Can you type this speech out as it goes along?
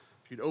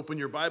If you'd open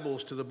your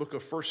Bibles to the book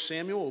of 1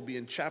 Samuel, we'll be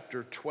in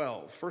chapter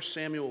 12. 1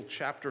 Samuel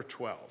chapter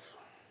 12.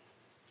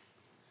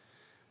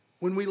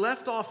 When we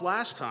left off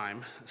last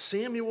time,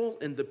 Samuel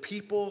and the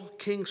people,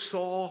 King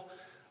Saul,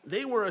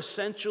 they were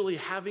essentially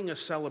having a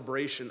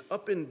celebration.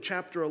 Up in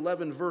chapter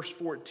 11, verse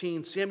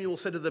 14, Samuel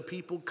said to the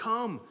people,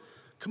 Come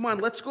on,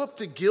 let's go up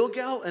to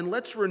Gilgal and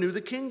let's renew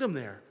the kingdom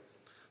there.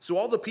 So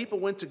all the people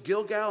went to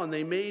Gilgal, and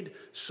they made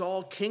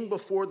Saul king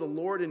before the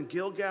Lord in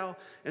Gilgal,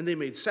 and they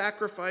made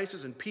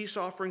sacrifices and peace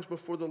offerings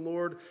before the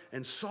Lord,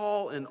 and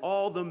Saul and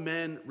all the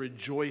men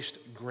rejoiced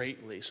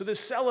greatly. So this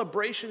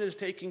celebration is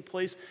taking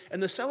place,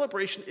 and the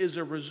celebration is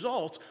a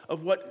result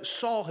of what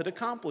Saul had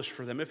accomplished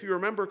for them. If you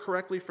remember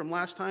correctly from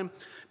last time,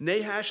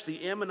 Nahash,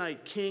 the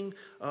Ammonite king,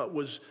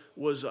 was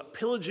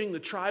pillaging the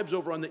tribes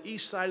over on the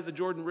east side of the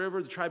Jordan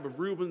River, the tribe of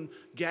Reuben,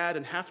 Gad,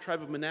 and half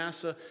tribe of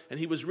Manasseh, and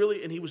he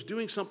was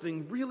doing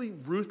something really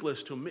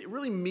ruthless to them,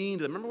 really mean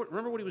to them.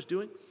 Remember what he was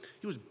doing?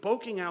 He was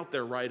poking out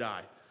their right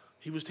eye.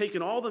 He was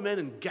taking all the men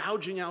and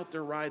gouging out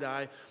their right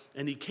eye,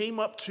 and he came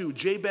up to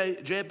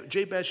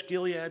Jabesh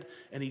Gilead,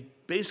 and he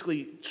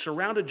basically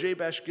surrounded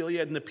Jabesh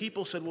Gilead, and the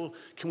people said, well,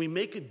 can we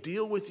make a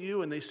deal with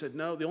you? And they said,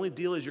 no, the only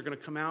deal is you're going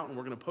to come out, and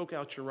we're going to poke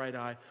out your right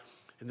eye.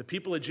 And the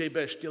people of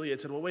Jabesh Gilead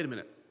said, well, wait a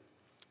minute.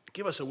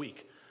 Give us a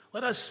week.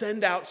 Let us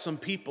send out some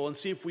people and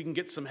see if we can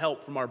get some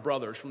help from our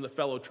brothers, from the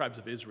fellow tribes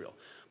of Israel.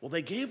 Well,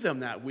 they gave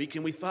them that week,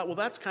 and we thought, well,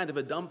 that's kind of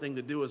a dumb thing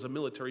to do as a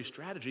military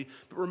strategy.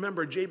 But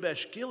remember,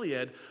 Jabesh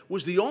Gilead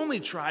was the only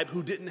tribe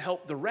who didn't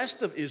help the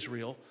rest of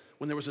Israel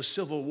when there was a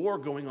civil war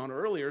going on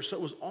earlier. So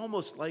it was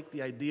almost like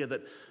the idea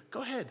that,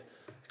 go ahead,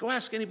 go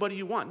ask anybody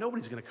you want.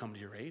 Nobody's going to come to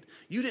your aid.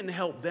 You didn't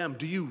help them.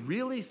 Do you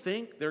really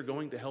think they're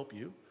going to help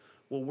you?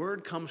 Well,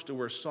 word comes to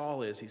where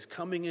Saul is. He's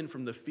coming in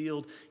from the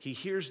field. He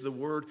hears the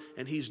word,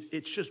 and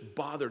it's just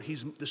bothered.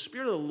 The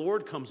Spirit of the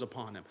Lord comes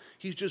upon him.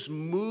 He's just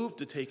moved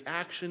to take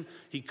action.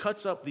 He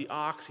cuts up the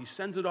ox. He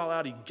sends it all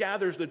out. He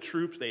gathers the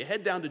troops. They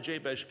head down to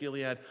Jabesh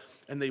Gilead,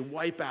 and they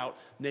wipe out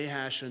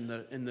Nahash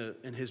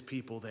and his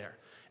people there.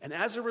 And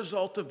as a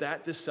result of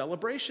that, this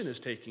celebration is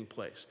taking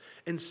place.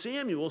 And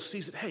Samuel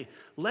sees it, hey,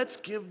 let's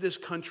give this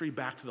country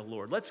back to the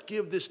Lord. Let's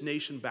give this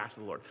nation back to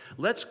the Lord.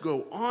 Let's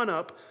go on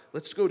up.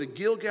 Let's go to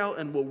Gilgal,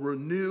 and we'll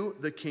renew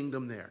the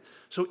kingdom there.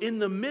 So in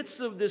the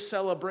midst of this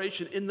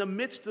celebration, in the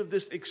midst of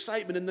this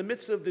excitement, in the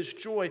midst of this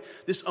joy,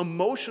 this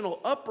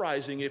emotional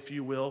uprising, if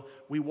you will,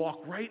 we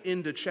walk right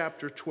into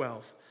chapter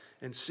 12.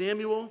 And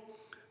Samuel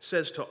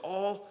says to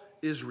all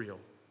Israel,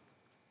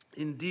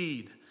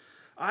 indeed,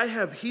 I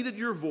have heeded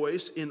your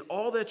voice in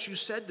all that you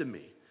said to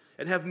me,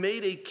 and have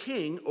made a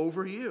king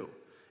over you.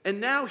 And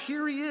now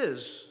here he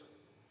is,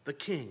 the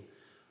king,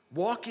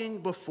 walking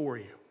before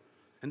you.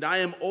 And I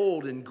am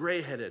old and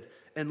gray-headed,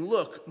 and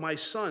look, my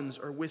sons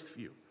are with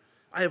you.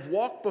 I have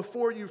walked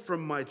before you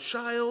from my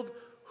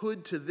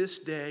childhood to this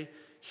day.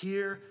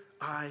 Here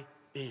I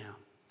am.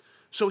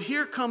 So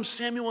here comes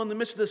Samuel in the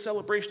midst of the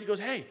celebration. He goes,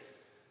 hey,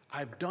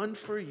 I've done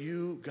for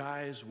you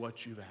guys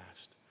what you've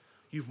asked.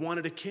 You've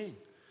wanted a king.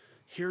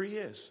 Here he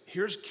is.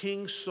 Here's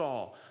King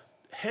Saul,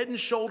 head and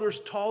shoulders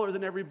taller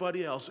than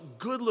everybody else,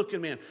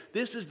 good-looking man.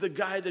 This is the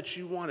guy that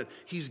you wanted.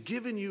 He's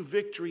given you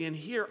victory, and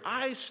here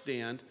I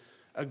stand,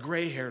 a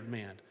gray-haired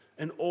man,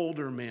 an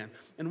older man.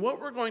 And what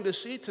we're going to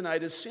see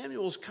tonight is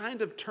Samuel's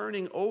kind of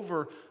turning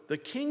over the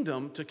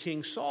kingdom to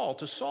King Saul,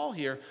 to Saul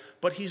here,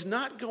 but he's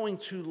not going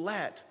to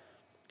let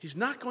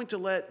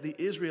the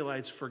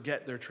Israelites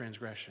forget their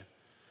transgression.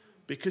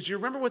 Because you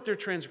remember what their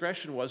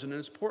transgression was, and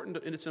it's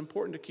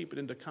important to keep it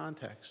into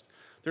context.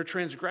 Their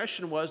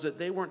transgression was that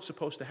they weren't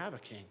supposed to have a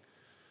king.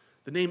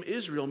 The name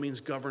Israel means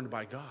governed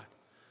by God.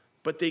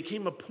 But they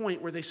came a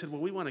point where they said,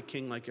 well, we want a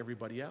king like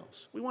everybody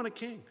else. We want a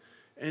king.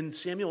 And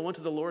Samuel went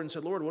to the Lord and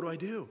said, Lord, what do I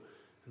do?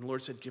 And the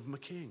Lord said, give him a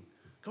king.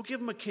 Go give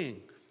him a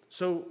king.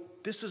 So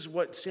this is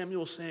what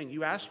Samuel's saying.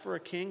 You asked for a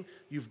king,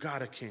 you've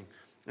got a king.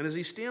 And as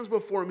he stands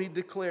before him, he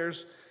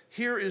declares,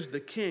 here is the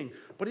king.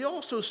 But he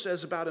also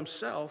says about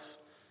himself,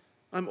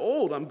 I'm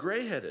old, I'm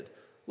gray-headed.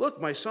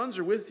 Look, my sons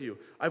are with you.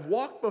 I've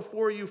walked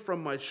before you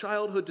from my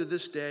childhood to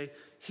this day.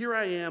 Here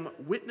I am,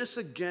 witness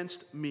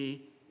against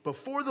me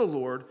before the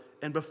Lord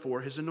and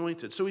before his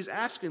anointed. So he's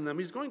asking them,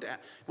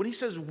 when he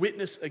says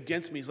witness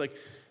against me, he's like,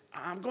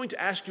 I'm going to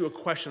ask you a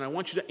question. I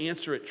want you to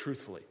answer it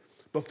truthfully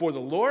before the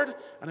Lord,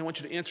 and I want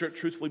you to answer it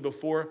truthfully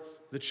before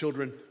the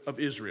children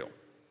of Israel.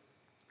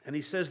 And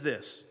he says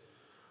this,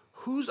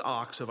 whose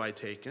ox have I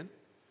taken?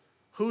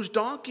 Whose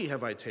donkey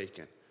have I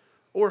taken?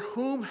 Or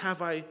whom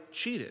have I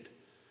cheated?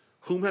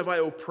 Whom have I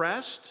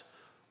oppressed?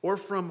 Or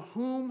from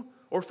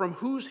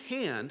whose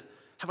hand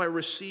have I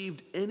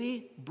received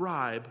any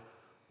bribe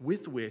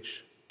with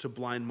which to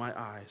blind my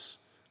eyes?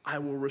 I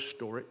will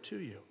restore it to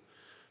you.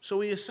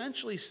 So he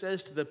essentially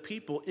says to the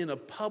people in a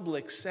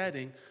public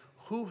setting,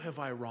 who have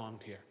I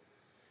wronged here?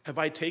 Have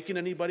I taken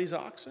anybody's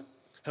oxen?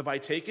 Have I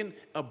taken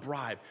a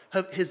bribe?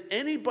 Has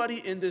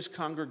anybody in this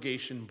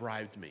congregation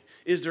bribed me?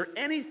 Is there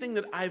anything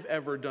that I've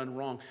ever done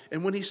wrong?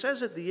 And when he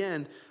says at the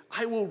end,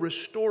 I will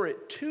restore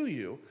it to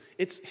you,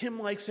 it's him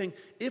like saying,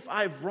 if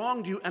I've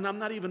wronged you and I'm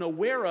not even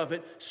aware of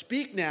it,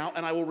 speak now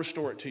and I will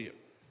restore it to you.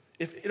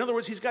 In other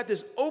words, he's got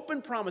this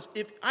open promise.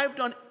 If I've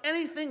done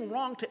anything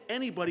wrong to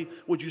anybody,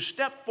 would you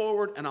step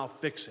forward and I'll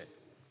fix it?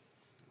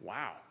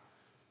 Wow.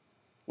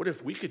 What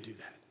if we could do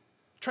that?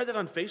 Try that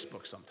on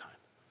Facebook sometime.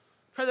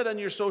 Try that on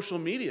your social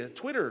media,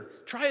 Twitter.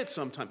 Try it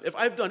sometime. If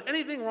I've done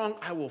anything wrong,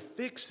 I will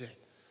fix it.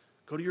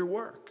 Go to your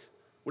work.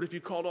 What if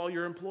you called all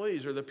your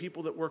employees or the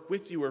people that work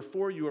with you or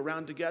for you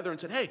around together and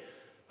said, hey, if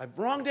I've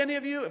wronged any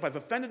of you, if I've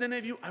offended any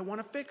of you, I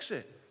want to fix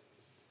it.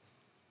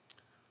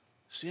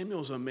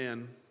 Samuel's a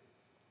man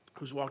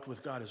who's walked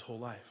with God his whole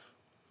life.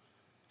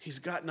 He's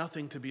got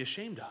nothing to be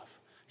ashamed of.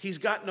 He's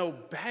got no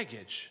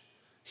baggage.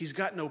 He's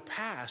got no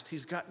past.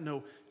 He's got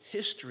no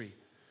history.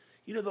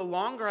 You know, the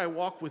longer I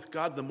walk with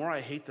God, the more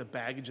I hate the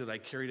baggage that I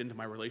carried into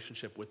my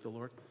relationship with the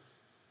Lord.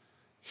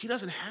 He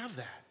doesn't have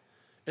that.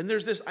 And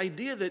there's this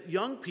idea that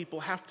young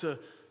people have to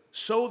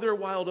sow their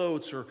wild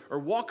oats or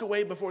walk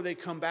away before they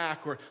come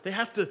back, or they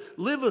have to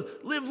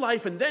live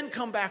life and then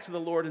come back to the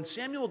Lord. And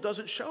Samuel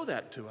doesn't show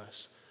that to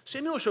us.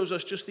 Samuel shows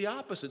us just the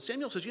opposite.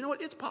 Samuel says, you know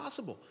what? It's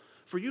possible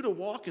for you to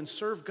walk and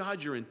serve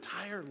God your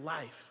entire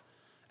life.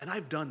 And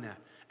I've done that.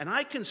 And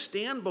I can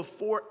stand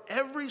before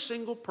every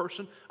single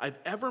person I've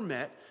ever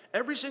met,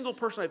 every single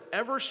person I've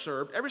ever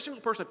served, every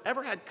single person I've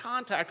ever had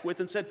contact with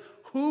and said,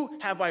 who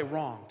have I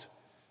wronged?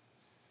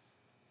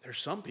 There's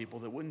some people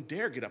that wouldn't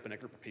dare get up in a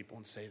group of people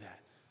and say that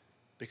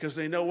because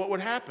they know what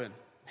would happen.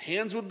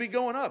 Hands would be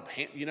going up.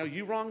 You know,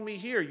 you wronged me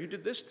here. You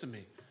did this to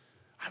me.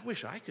 I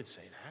wish I could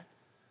say that.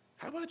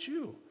 How about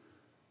you?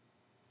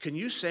 Can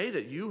you say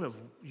that you have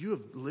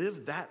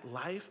lived that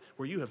life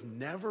where you have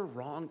never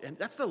wronged? And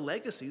that's the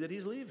legacy that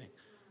he's leaving.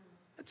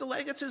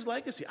 That's his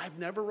legacy. I've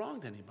never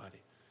wronged anybody.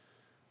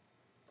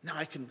 Now,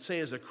 I can say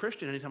as a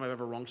Christian, anytime I've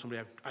ever wronged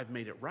somebody, I've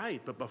made it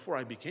right. But before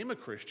I became a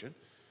Christian,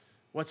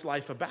 what's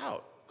life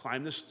about?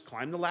 Climb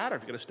the ladder.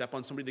 If you got to step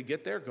on somebody to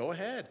get there, go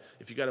ahead.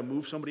 If you got to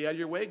move somebody out of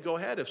your way, go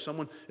ahead. If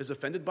someone is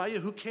offended by you,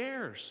 who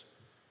cares?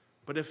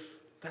 But if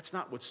that's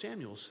not what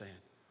Samuel's saying.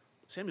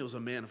 Samuel's a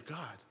man of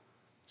God.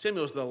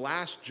 Samuel's the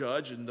last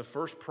judge and the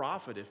first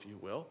prophet, if you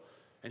will.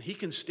 And he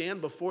can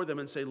stand before them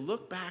and say,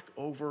 look back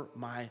over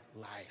my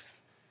life.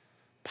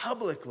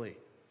 Publicly.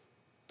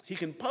 He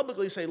can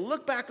publicly say,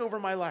 look back over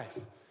my life.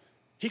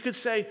 He could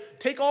say,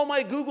 take all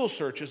my Google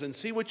searches and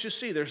see what you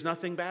see. There's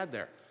nothing bad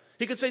there.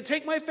 He could say,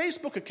 take my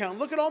Facebook account,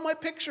 look at all my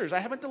pictures. I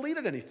haven't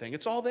deleted anything.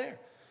 It's all there.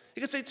 He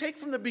could say, take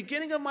from the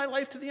beginning of my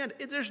life to the end.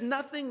 There's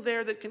nothing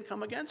there that can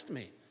come against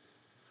me.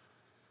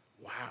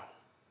 Wow.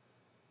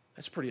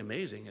 That's pretty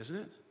amazing, isn't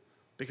it?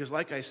 Because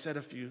like I said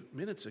a few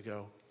minutes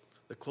ago,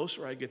 the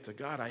closer I get to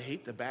God, I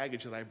hate the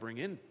baggage that I bring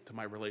into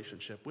my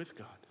relationship with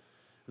God.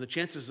 And the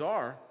chances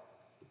are,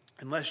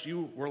 unless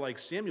you were like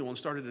Samuel and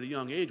started at a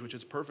young age, which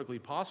is perfectly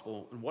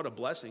possible, and what a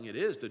blessing it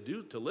is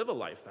to live a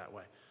life that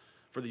way.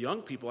 For the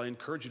young people, I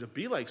encourage you to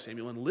be like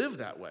Samuel and live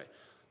that way.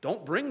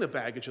 Don't bring the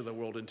baggage of the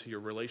world into your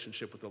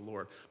relationship with the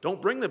Lord.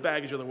 Don't bring the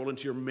baggage of the world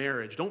into your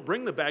marriage. Don't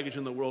bring the baggage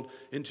in the world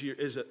into your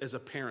as a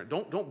parent.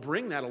 Don't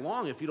bring that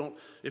along if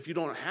you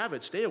don't have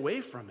it. Stay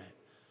away from it.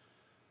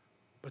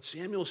 But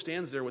Samuel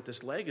stands there with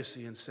this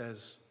legacy and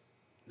says,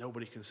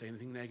 nobody can say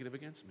anything negative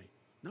against me.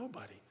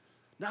 Nobody.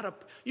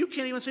 You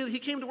can't even say that he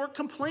came to work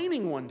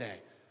complaining one day.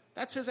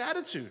 That's his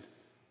attitude.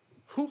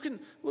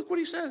 Look what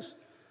he says.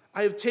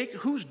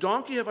 Whose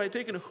donkey have I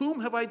taken?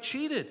 Whom have I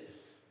cheated?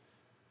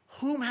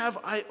 Whom have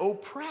I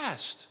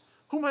oppressed?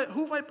 Who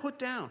have I put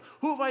down?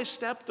 Who have I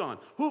stepped on?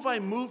 Who have I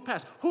moved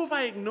past? Who have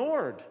I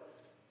ignored?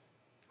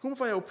 Whom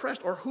have I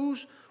oppressed?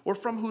 Or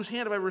from whose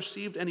hand have I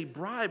received any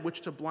bribe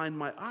which to blind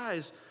my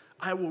eyes?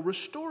 I will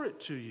restore it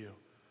to you.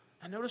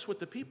 And notice what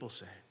the people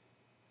say.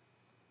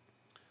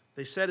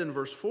 They said in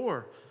verse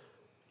 4,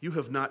 you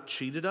have not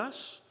cheated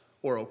us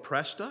or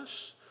oppressed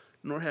us,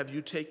 nor have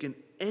you taken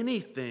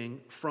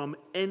anything from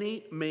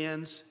any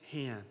man's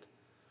hand.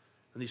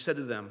 And he said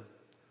to them,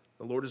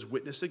 the Lord is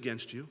witness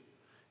against you,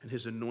 and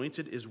his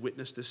anointed is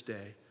witness this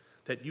day,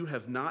 that you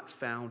have not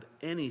found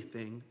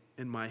anything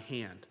in my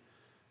hand.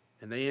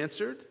 And they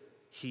answered,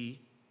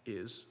 he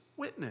is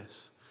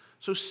witness.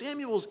 So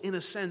Samuel's, in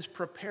a sense,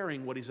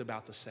 preparing what he's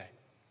about to say.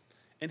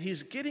 And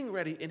he's getting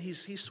ready, and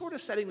he's sort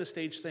of setting the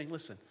stage saying,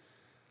 listen,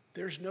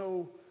 there's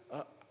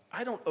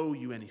I don't owe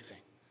you anything.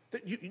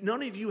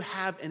 None of you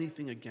have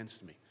anything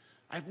against me.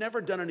 I've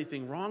never done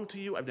anything wrong to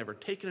you. I've never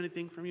taken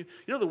anything from you.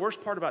 You know, the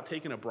worst part about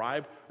taking a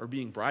bribe or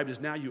being bribed is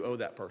now you owe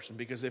that person,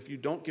 because if you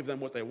don't give them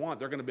what they want,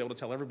 they're going to be able to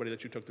tell everybody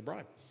that you took the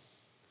bribe.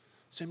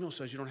 Samuel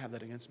says, you don't have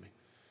that against me.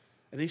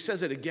 And he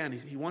says it again.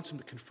 He wants him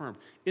to confirm.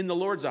 In the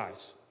Lord's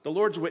eyes, the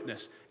Lord's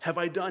witness, have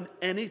I done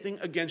anything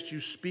against you?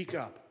 Speak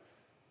up.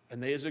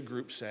 And they as a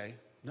group say,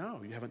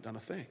 no, you haven't done a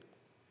thing.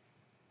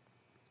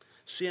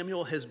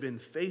 Samuel has been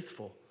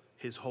faithful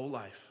his whole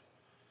life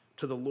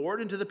to the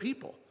Lord and to the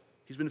people.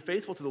 He's been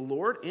faithful to the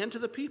Lord and to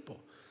the people.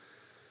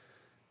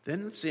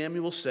 Then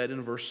Samuel said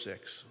in verse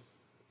 6,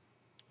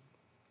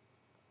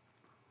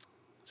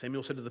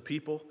 Samuel said to the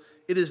people,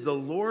 "It is the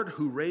Lord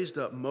who raised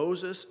up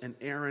Moses and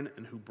Aaron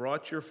and who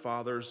brought your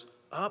fathers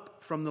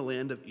up from the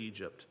land of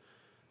Egypt.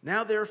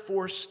 Now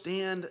therefore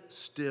stand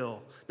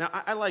still." Now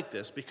I like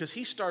this because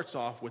he starts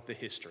off with the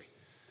history.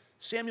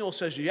 Samuel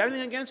says, "Do you have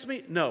anything against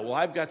me?" "No." "Well,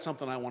 I've got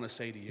something I want to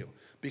say to you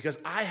because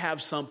I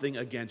have something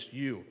against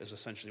you," is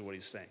essentially what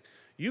he's saying.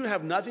 You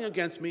have nothing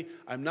against me.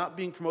 I'm not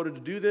being promoted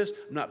to do this.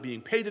 I'm not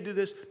being paid to do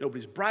this.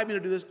 Nobody's bribed me to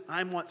do this.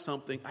 I've got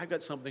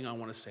something I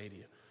want to say to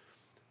you.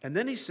 And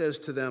then he says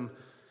to them,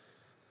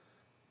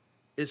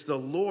 "It's the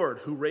Lord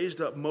who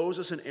raised up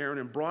Moses and Aaron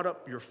and brought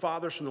up your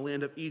fathers from the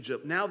land of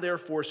Egypt. Now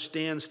therefore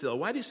stand still."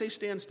 Why do you say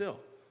stand still?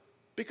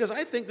 Because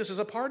I think this is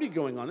a party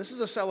going on. This is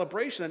a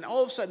celebration, and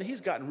all of a sudden he's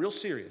gotten real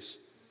serious.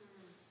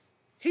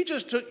 He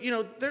just took,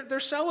 they're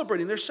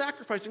celebrating, they're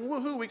sacrificing.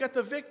 Woohoo, we got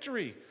the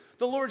victory.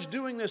 The Lord's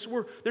doing this.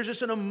 There's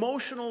just an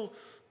emotional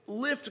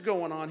lift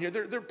going on here.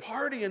 They're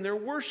partying, they're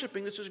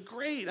worshiping. This is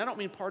great. I don't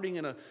mean partying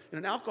in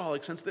an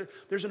alcoholic sense.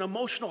 There's an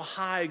emotional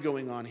high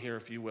going on here,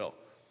 if you will.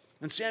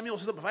 And Samuel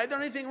says, "Have I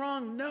done anything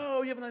wrong?"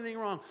 "No, you haven't done anything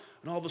wrong."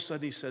 And all of a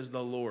sudden he says,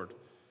 "The Lord."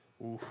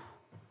 Ooh,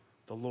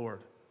 the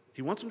Lord.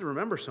 He wants them to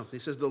remember something.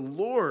 He says, "The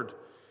Lord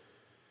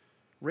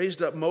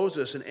raised up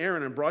Moses and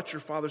Aaron and brought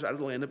your fathers out of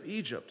the land of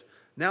Egypt.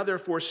 Now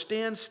therefore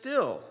stand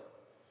still,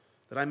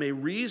 that I may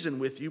reason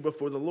with you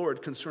before the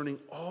Lord concerning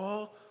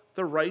all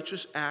the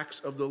righteous acts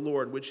of the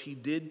Lord, which he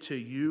did to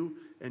you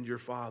and your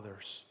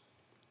fathers."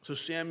 So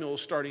Samuel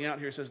is starting out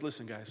here. He says,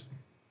 "Listen, guys,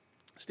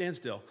 stand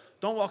still.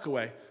 Don't walk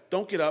away.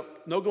 Don't get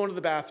up. No going to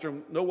the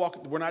bathroom. No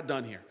walk. We're not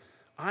done here.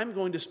 I'm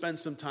going to spend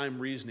some time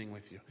reasoning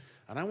with you.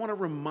 And I want to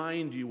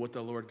remind you what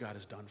the Lord God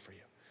has done for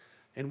you."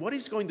 And what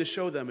he's going to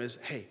show them is,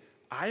 hey,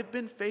 I've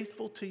been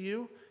faithful to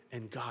you,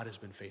 and God has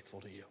been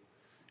faithful to you.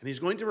 And he's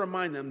going to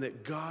remind them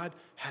that God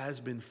has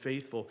been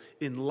faithful.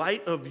 In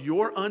light of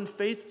your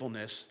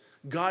unfaithfulness,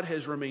 God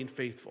has remained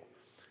faithful.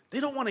 They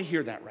don't want to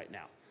hear that right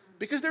now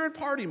because they're in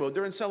party mode,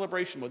 they're in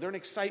celebration mode, they're in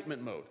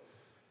excitement mode.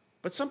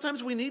 But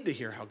sometimes we need to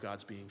hear how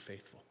God's being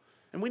faithful.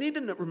 And we need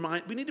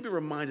to be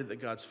reminded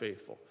that God's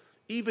faithful,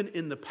 even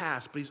in the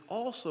past. But he's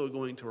also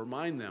going to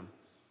remind them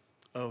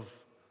of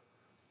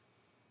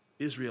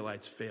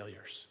Israelites'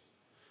 failures.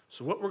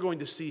 So what we're going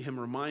to see him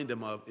remind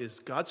them of is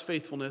God's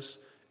faithfulness,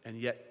 and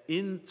yet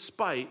in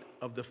spite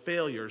of the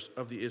failures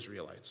of the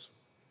Israelites.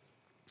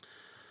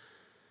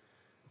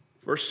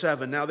 Verse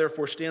 7, "Now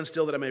therefore stand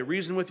still, that I may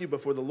reason with you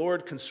before the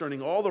Lord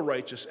concerning all the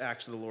righteous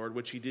acts of the Lord,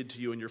 which he did to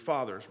you and your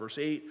fathers." Verse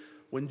 8,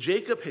 "When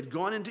Jacob had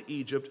gone into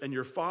Egypt, and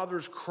your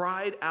fathers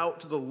cried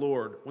out to the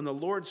Lord, when the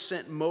Lord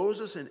sent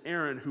Moses and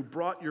Aaron, who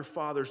brought your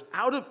fathers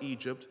out of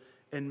Egypt,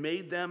 and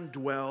made them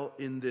dwell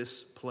in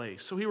this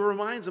place." So he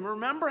reminds them,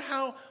 remember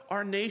how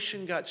our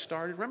nation got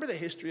started? Remember the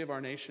history of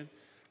our nation?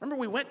 Remember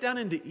we went down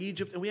into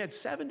Egypt and we had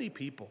 70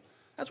 people.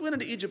 That's when we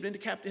went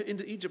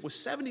into Egypt with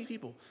 70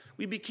 people.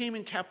 We became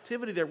in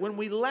captivity there. When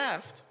we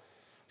left,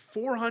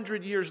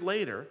 400 years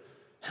later,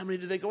 how many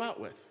did they go out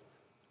with?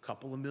 A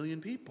couple of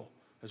million people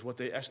is what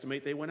they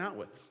estimate they went out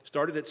with.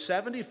 Started at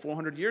 70,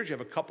 400 years, you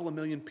have a couple of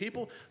million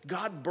people.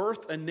 God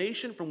birthed a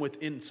nation from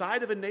within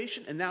inside of a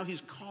nation, and now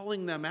he's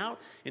calling them out,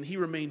 and he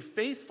remained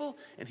faithful,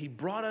 and he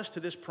brought us to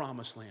this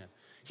promised land.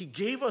 He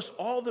gave us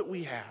all that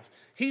we have.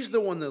 The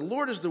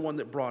Lord is the one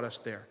that brought us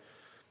there.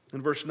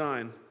 In verse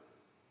 9,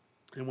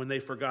 "And when they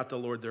forgot the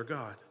Lord their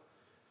God,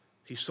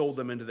 he sold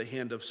them into the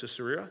hand of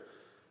Sisera,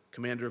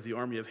 commander of the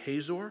army of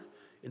Hazor,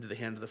 into the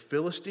hand of the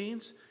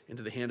Philistines,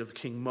 into the hand of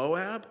King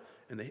Moab,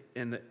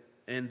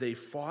 and they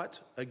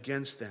fought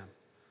against them.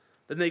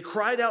 Then they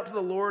cried out to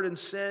the Lord and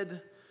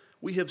said,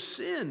 'We have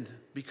sinned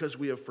because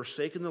we have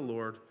forsaken the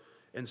Lord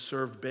and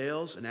served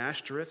Baals and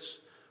Ashtoreths.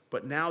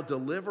 But now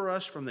deliver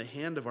us from the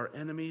hand of our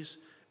enemies,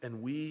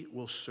 and we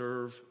will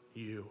serve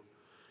you.'"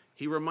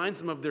 He reminds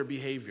them of their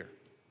behavior.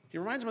 He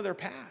reminds them of their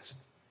past.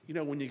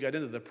 When you got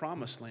into the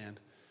promised land,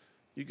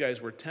 you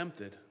guys were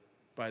tempted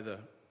by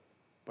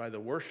the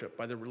worship,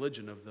 by the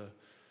religion of the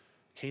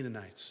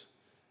Canaanites.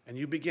 And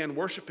you began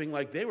worshiping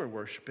like they were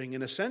worshiping,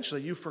 and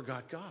essentially you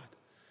forgot God.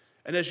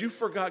 And as you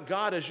forgot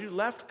God, as you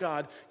left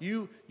God,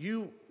 you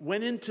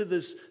went into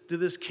this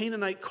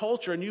Canaanite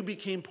culture, and you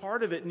became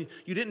part of it, and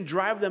you didn't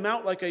drive them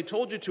out like I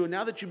told you to. And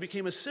now that you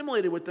became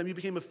assimilated with them, you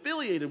became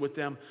affiliated with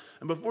them,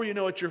 and before you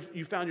know it,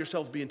 you found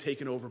yourself being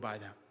taken over by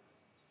them.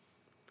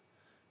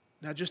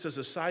 Now, just as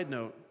a side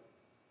note,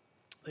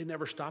 they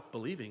never stopped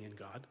believing in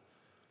God.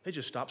 They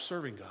just stopped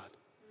serving God.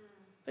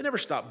 They never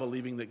stopped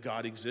believing that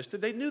God existed.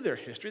 They knew their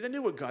history. They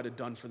knew what God had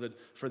done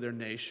for their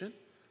nation.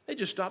 They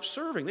just stopped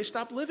serving. They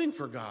stopped living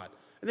for God.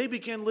 And they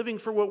began living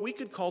for what we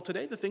could call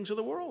today the things of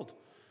the world.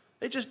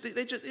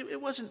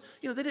 It wasn't,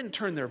 they didn't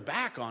turn their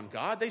back on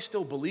God. They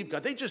still believed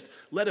God. They just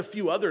let a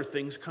few other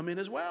things come in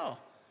as well.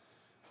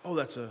 Oh,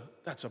 that's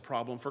a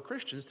problem for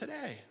Christians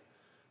today.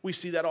 We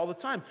see that all the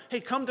time.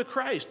 Hey, come to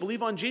Christ.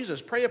 Believe on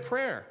Jesus. Pray a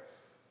prayer.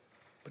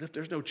 But if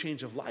there's no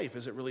change of life,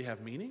 does it really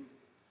have meaning?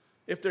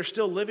 If they're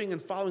still living and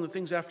following the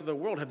things after the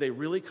world, have they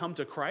really come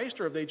to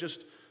Christ, or have they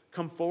just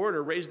come forward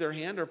or raised their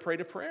hand or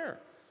prayed a prayer?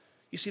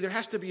 You see, there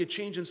has to be a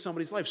change in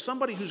somebody's life.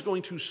 Somebody who's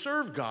going to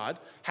serve God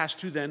has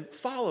to then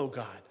follow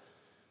God.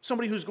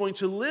 Somebody who's going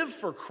to live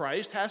for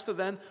Christ has to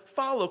then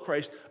follow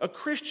Christ. A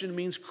Christian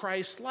means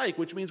Christ-like,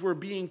 which means we're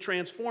being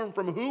transformed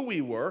from who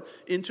we were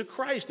into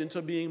Christ,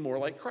 into being more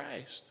like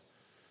Christ.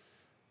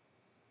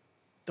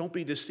 Don't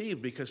be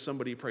deceived because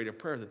somebody prayed a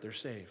prayer that they're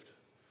saved.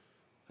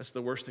 That's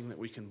the worst thing that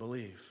we can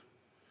believe.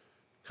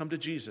 Come to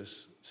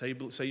Jesus. Say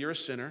you're a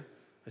sinner.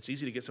 It's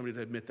easy to get somebody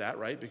to admit that,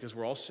 right? Because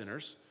we're all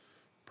sinners.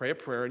 Pray a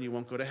prayer and you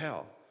won't go to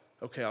hell.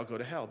 Okay, I'll go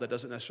to hell. That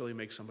doesn't necessarily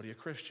make somebody a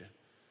Christian.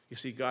 You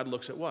see, God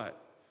looks at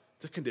what?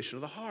 The condition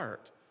of the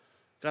heart.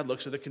 God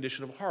looks at the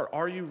condition of the heart.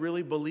 Are you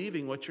really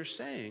believing what you're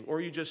saying? Or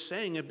are you just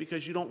saying it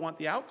because you don't want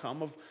the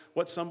outcome of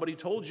what somebody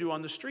told you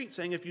on the street,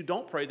 saying if you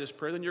don't pray this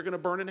prayer, then you're going to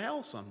burn in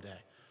hell someday?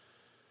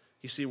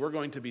 You see, we're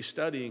going to be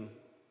studying,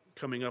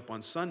 coming up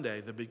on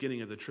Sunday, the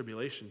beginning of the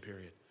tribulation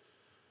period.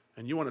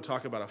 And you want to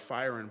talk about a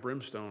fire and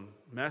brimstone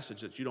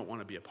message that you don't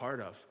want to be a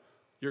part of.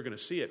 You're going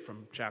to see it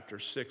from chapter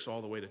 6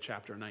 all the way to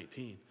chapter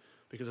 19.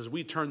 Because as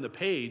we turn the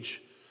page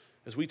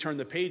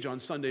on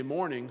Sunday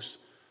mornings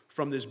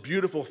from this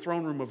beautiful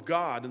throne room of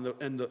God and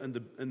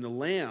the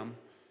Lamb,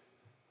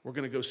 we're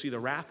going to go see the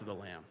wrath of the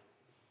Lamb.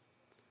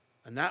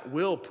 And that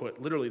will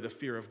put literally the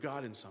fear of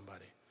God in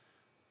somebody.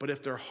 But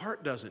if their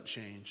heart doesn't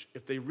change,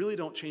 if they really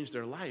don't change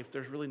their life,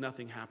 there's really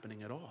nothing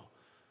happening at all.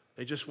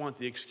 They just want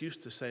the excuse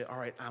to say, all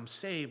right, I'm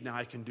saved, now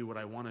I can do what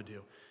I want to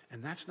do.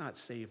 And that's not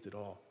saved at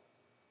all.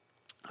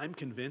 I'm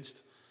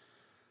convinced,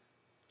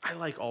 I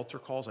like altar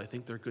calls. I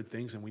think they're good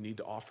things and we need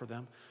to offer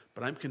them.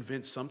 But I'm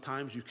convinced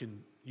sometimes you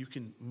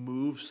can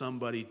move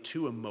somebody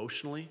too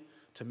emotionally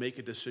to make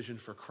a decision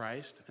for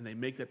Christ, and they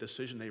make that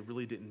decision, they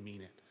really didn't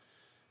mean it.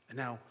 And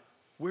now,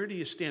 where do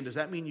you stand? Does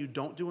that mean you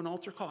don't do an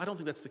altar call? I don't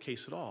think that's the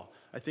case at all.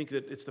 I think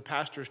that it's the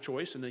pastor's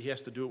choice and that he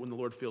has to do it when the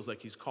Lord feels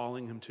like he's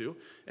calling him to.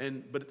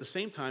 But at the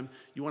same time,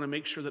 you want to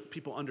make sure that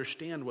people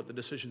understand what the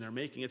decision they're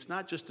making. It's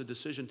not just a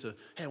decision to,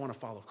 hey, I want to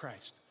follow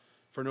Christ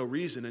for no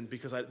reason and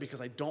because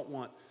I don't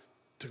want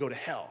to go to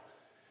hell.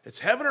 It's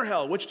heaven or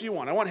hell. Which do you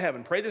want? I want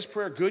heaven. Pray this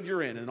prayer. Good,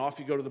 you're in. And then off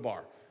you go to the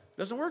bar. It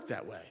doesn't work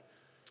that way.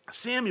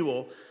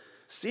 Samuel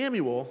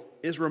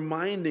is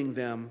reminding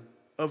them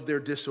of their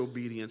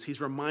disobedience. He's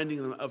reminding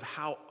them of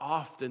how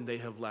often they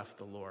have left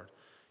the Lord.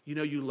 You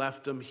know, you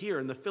left him here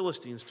and the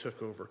Philistines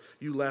took over.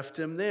 You left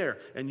him there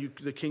and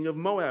the king of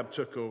Moab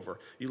took over.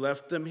 You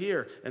left him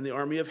here and the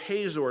army of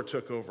Hazor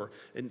took over.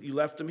 And you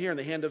left him here and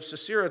the hand of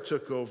Sisera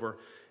took over.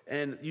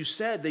 And you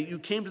said that you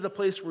came to the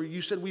place where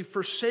you said, we've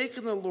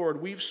forsaken the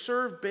Lord. We've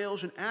served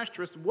Baals and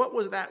Ashtoreth. What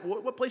was that?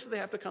 What place did they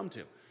have to come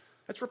to?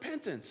 That's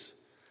repentance.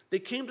 They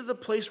came to the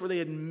place where they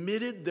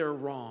admitted their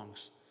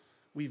wrongs.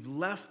 We've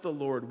left the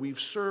Lord. We've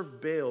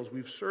served Baals.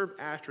 We've served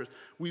Ashtoreth.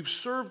 We've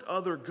served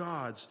other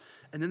gods.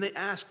 And then they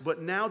ask,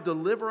 but now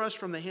deliver us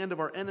from the hand of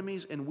our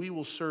enemies and we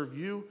will serve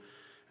you.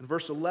 In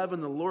verse 11,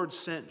 the Lord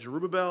sent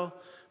Zerubbabel,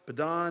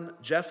 Bedan,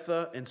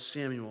 Jephthah, and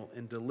Samuel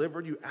and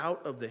delivered you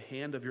out of the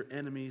hand of your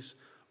enemies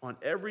on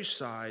every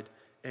side,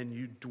 and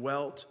you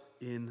dwelt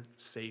in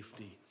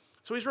safety.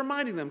 So he's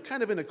reminding them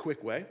kind of in a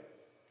quick way.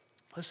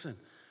 Listen,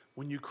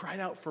 when you cried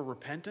out for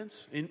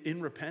repentance,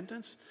 in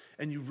repentance,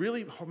 and you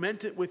really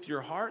meant it with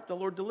your heart, the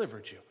Lord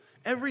delivered you.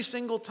 Every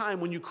single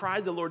time when you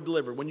cried, the Lord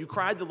delivered. When you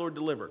cried, the Lord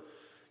delivered.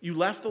 You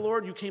left the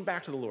Lord, you came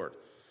back to the Lord.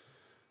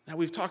 Now,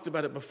 we've talked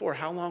about it before.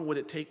 How long would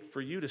it take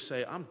for you to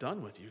say, I'm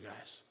done with you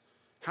guys?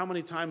 How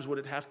many times would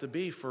it have to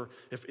be for,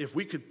 if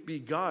we could be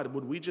God,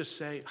 would we just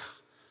say,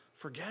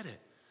 forget it?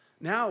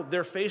 Now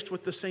they're faced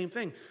with the same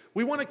thing.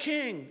 We want a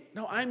king.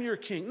 No, I'm your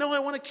king. No, I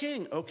want a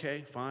king.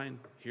 Okay, fine.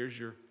 Here's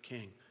your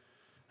king.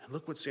 And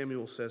look what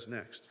Samuel says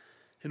next.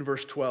 In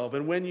verse 12,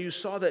 and when you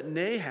saw that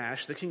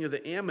Nahash, the king of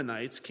the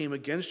Ammonites, came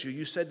against you,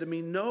 you said to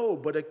me, no,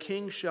 but a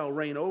king shall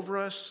reign over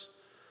us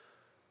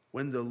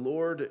when the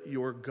Lord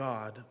your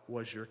God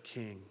was your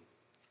king.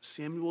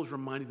 Samuel is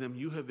reminding them,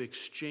 you have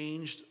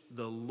exchanged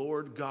the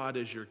Lord God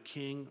as your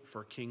king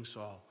for King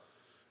Saul.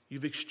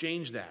 You've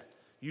exchanged that.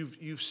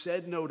 You've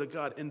said no to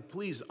God. And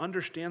please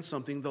understand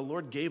something. The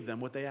Lord gave them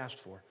what they asked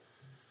for.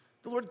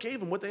 The Lord gave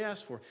them what they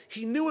asked for.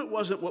 He knew it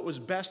wasn't what was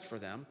best for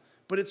them,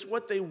 but it's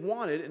what they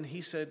wanted. And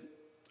he said,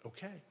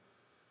 okay.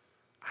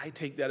 I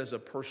take that as a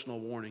personal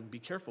warning. Be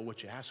careful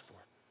what you ask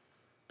for.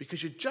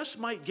 Because you just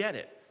might get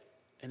it.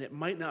 And it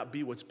might not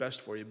be what's best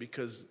for you.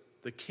 Because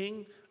the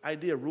king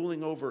idea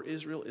ruling over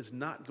Israel is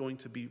not going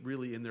to be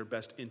really in their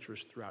best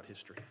interest throughout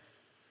history.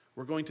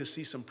 We're going to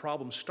see some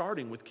problems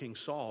starting with King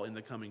Saul in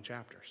the coming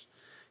chapters.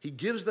 He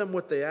gives them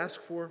what they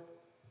ask for.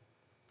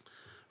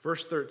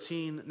 Verse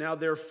 13, now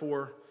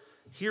therefore,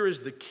 here is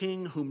the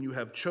king whom you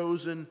have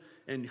chosen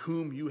and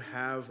whom you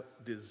have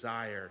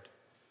desired.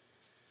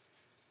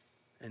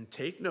 And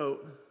take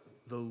note,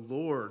 the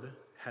Lord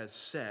has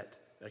set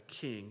a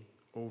king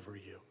over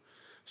you.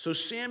 So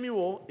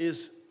Samuel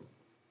is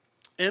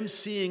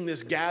emceeing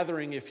this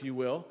gathering, if you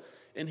will,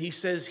 and he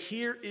says,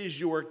 here is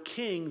your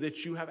king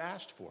that you have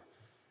asked for.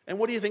 And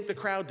what do you think the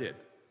crowd did?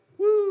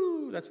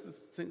 Woo! That's the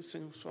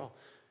thing. Well,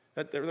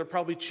 that they're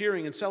probably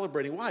cheering and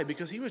celebrating. Why?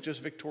 Because he was just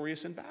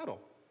victorious in battle.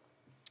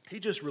 He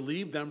just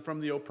relieved them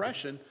from the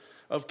oppression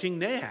of King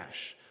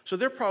Nahash. So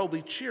they're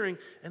probably cheering.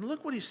 And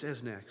look what he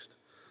says next.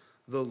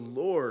 The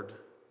Lord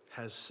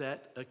has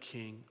set a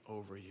king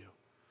over you.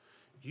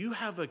 You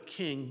have a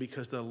king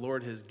because the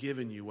Lord has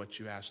given you what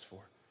you asked for.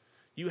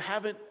 You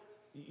haven't,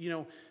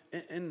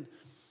 and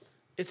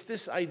it's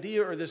this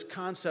idea or this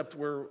concept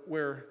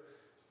where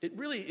it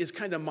really is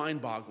kind of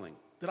mind-boggling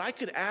that I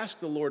could ask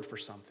the Lord for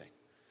something.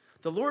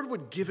 The Lord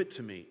would give it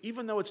to me,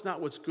 even though it's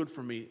not what's good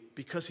for me,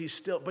 because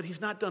but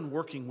he's not done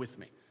working with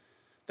me.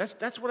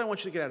 That's what I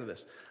want you to get out of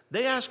this.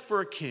 They ask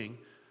for a king.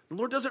 The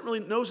Lord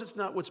knows it's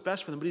not what's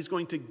best for them, but he's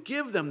going to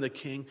give them the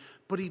king,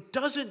 but he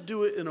doesn't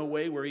do it in a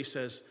way where he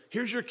says,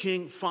 here's your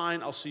king,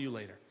 fine, I'll see you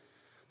later.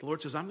 The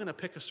Lord says, I'm going to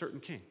pick a certain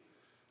king.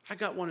 I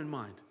got one in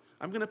mind.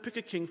 I'm going to pick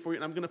a king for you,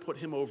 and I'm going to put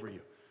him over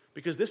you.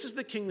 Because this is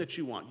the king that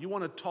you want. You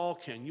want a tall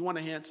king. You want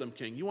a handsome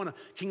king. You want a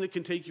king that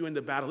can take you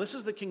into battle. This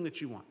is the king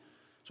that you want.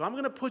 So I'm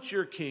going to put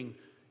your king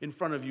in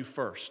front of you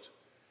first.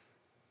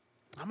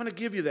 I'm going to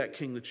give you that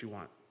king that you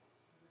want.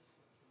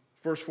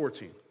 Verse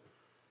 14.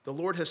 The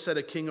Lord has set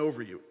a king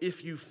over you.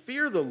 If you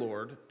fear the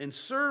Lord and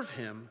serve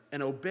him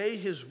and obey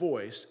his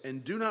voice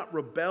and do not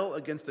rebel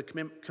against the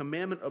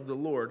commandment of the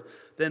Lord,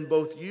 then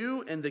both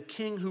you and the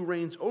king who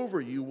reigns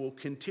over you will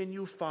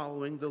continue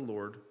following the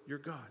Lord your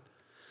God.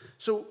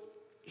 So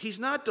he's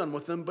not done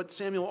with them, but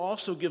Samuel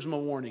also gives them a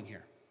warning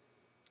here.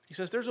 He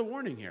says there's a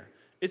warning here.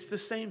 It's the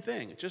same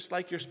thing. Just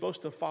like you're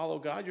supposed to follow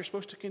God, you're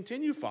supposed to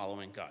continue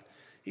following God.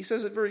 He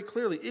says it very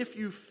clearly. If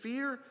you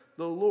fear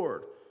the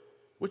Lord,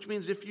 which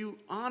means if you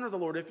honor the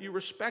Lord, if you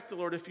respect the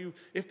Lord,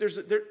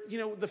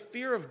 the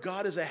fear of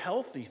God is a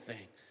healthy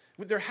thing.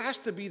 There has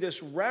to be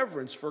this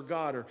reverence for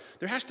God, or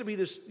there has to be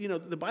this,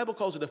 the Bible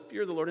calls it a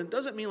fear of the Lord. And it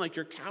doesn't mean like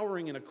you're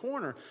cowering in a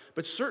corner,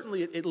 but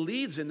certainly it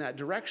leads in that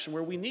direction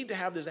where we need to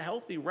have this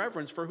healthy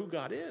reverence for who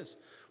God is.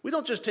 We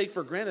don't just take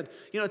for granted.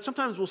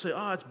 Sometimes we'll say,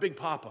 oh, it's Big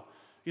Papa.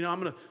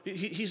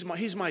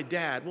 He's my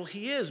dad. Well,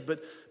 he is,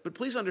 but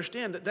please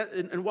understand that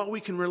and while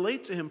we can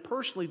relate to him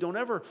personally, don't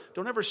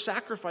ever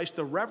sacrifice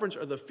the reverence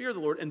or the fear of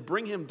the Lord and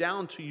bring him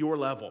down to your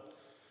level.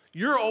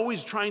 You're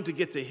always trying to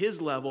get to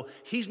his level.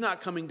 He's not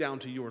coming down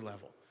to your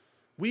level.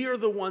 We are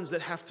the ones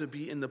that have to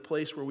be in the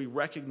place where we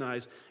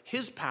recognize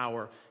his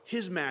power,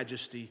 his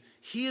majesty.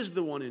 He is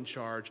the one in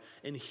charge,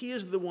 and he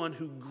is the one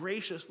who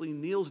graciously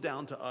kneels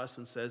down to us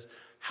and says,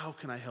 how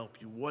can I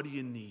help you? What do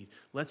you need?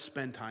 Let's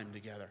spend time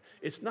together.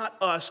 It's not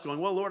us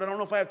going, well, Lord, I don't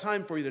know if I have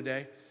time for you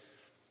today.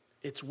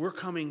 It's we're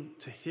coming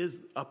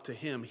up to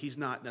him. He's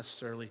not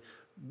necessarily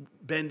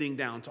bending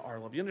down to our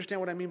level. You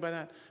understand what I mean by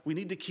that? We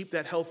need to keep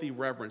that healthy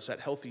reverence, that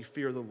healthy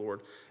fear of the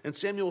Lord. And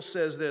Samuel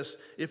says this,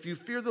 if you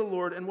fear the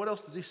Lord, and what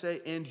else does he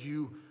say? And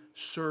you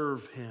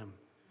serve him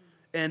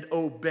and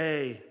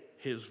obey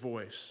his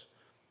voice.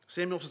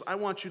 Samuel says, I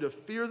want you to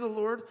fear the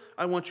Lord,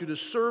 I want you to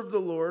serve the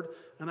Lord,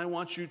 and I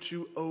want you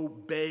to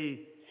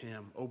obey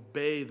him,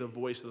 obey the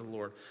voice of the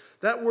Lord.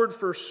 That word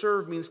for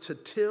serve means to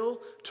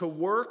till, to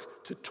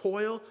work, to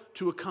toil,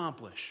 to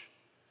accomplish.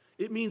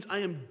 It means I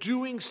am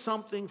doing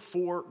something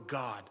for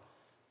God.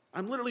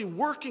 I'm literally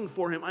working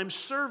for him. I'm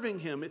serving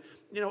him.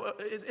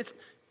 It's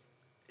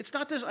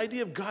not this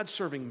idea of God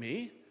serving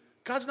me.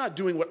 God's not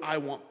doing what I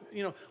want.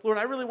 Lord,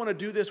 I really want to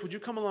do this. Would you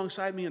come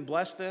alongside me and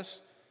bless this?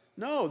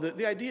 No,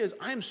 the idea is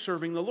I'm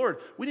serving the Lord.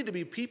 We need to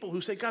be people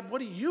who say, God, what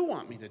do you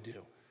want me to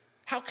do?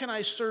 How can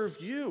I serve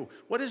you?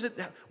 What is it?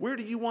 Where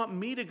do you want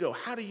me to go?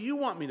 How do you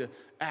want me to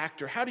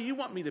act, or how do you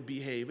want me to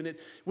behave? And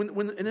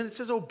then it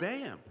says obey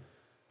him.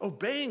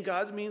 Obeying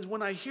God means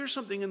when I hear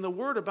something in the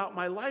Word about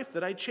my life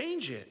that I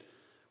change it.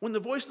 When the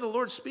voice of the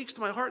Lord speaks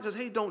to my heart and says,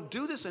 hey, don't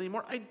do this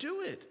anymore, I do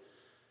it.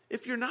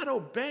 If you're not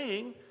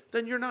obeying,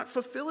 then you're not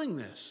fulfilling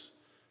this.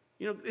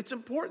 It's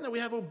important that we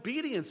have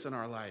obedience in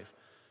our life.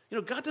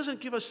 God doesn't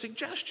give us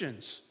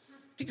suggestions.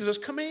 He gives us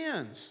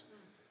commands.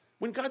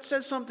 When God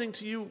says something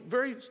to you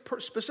very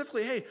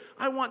specifically, hey,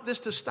 I want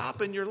this to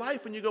stop in your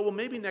life, and you go, well,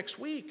 maybe next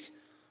week.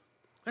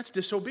 That's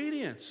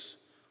disobedience.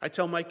 I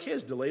tell my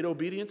kids, delayed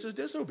obedience is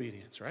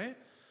disobedience, right?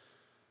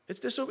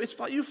 It's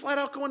you flat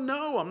out going,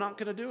 no, I'm not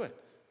going to do it.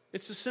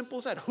 It's as simple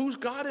as that. Who's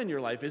God in your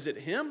life? Is it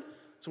him?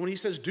 So when he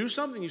says do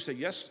something, you say,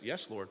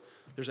 yes, Lord.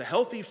 There's a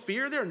healthy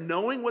fear there,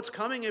 knowing what's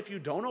coming if you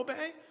don't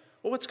obey.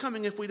 Well, what's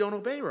coming if we don't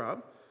obey,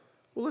 Rob?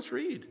 Well, let's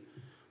read.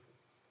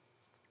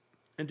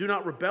 And do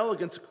not rebel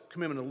against the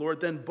commandment of the Lord,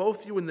 then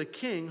both you and the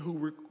king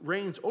who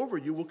reigns over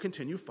you will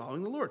continue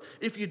following the Lord.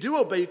 If you do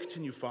obey, you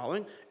continue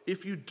following.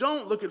 If you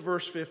don't, look at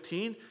verse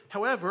 15.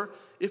 However,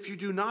 if you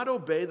do not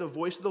obey the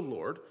voice of the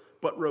Lord,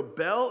 but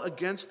rebel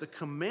against the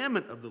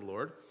commandment of the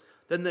Lord,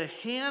 then the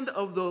hand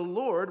of the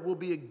Lord will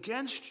be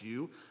against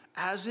you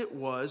as it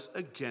was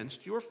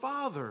against your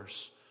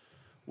fathers.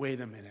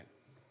 Wait a minute.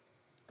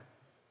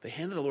 The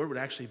hand of the Lord would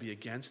actually be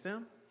against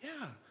them?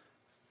 Yeah.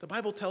 The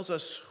Bible tells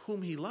us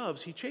whom he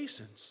loves, he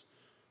chastens.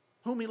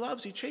 Whom he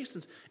loves, he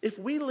chastens. If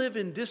we live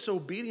in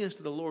disobedience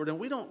to the Lord, and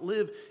we don't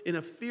live in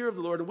a fear of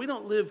the Lord, and we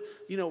don't live,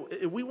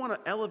 if we want to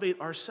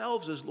elevate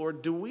ourselves as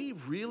Lord, do we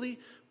really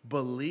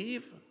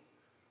believe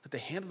that the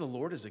hand of the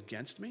Lord is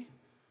against me?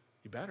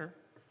 You better.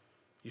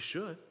 You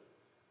should.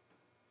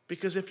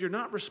 Because if you're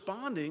not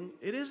responding,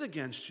 it is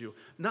against you.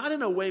 Not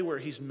in a way where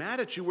he's mad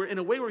at you, in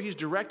a way where he's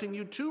directing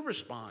you to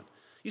respond.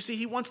 You see,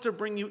 he wants to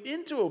bring you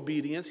into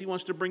obedience. He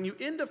wants to bring you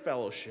into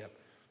fellowship.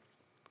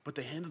 But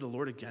the hand of the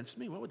Lord against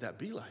me, what would that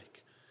be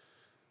like?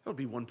 That would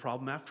be one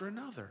problem after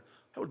another.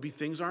 That would be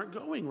things aren't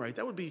going right.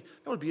 That would be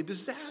a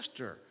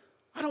disaster.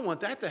 I don't want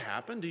that to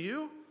happen, do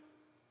you?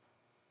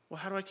 Well,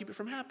 how do I keep it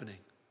from happening?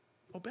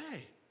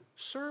 Obey.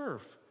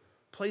 Serve.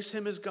 Place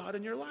him as God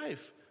in your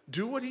life.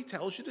 Do what he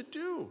tells you to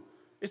do.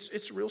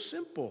 It's real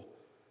simple.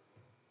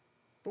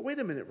 But wait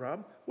a minute,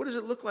 Rob. What does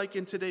it look like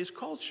in today's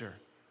culture?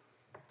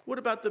 What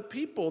about the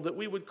people that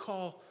we would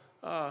call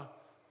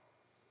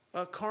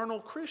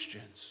carnal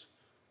Christians?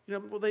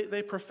 Well,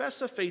 they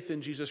profess a faith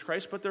in Jesus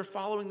Christ, but they're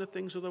following the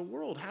things of the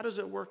world. How does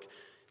it work?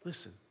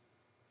 Listen,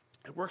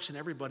 it works in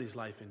everybody's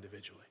life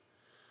individually.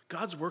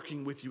 God's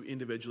working with you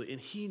individually, and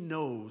he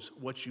knows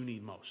what you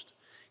need most.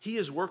 He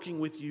is working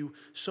with you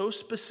so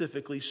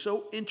specifically,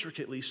 so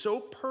intricately, so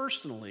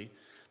personally,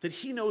 that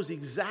he knows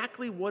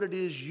exactly what it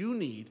is you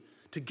need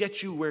to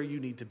get you where you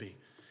need to be.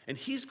 And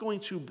he's going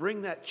to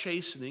bring that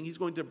chastening, he's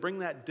going to bring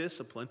that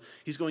discipline,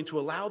 he's going to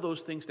allow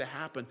those things to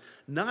happen,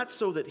 not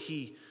so that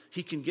he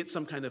can get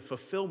some kind of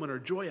fulfillment or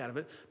joy out of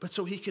it, but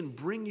so he can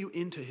bring you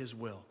into his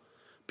will,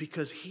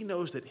 because he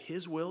knows that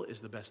his will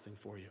is the best thing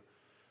for you.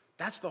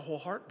 That's the whole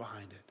heart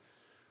behind it.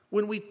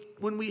 When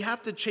we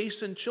have to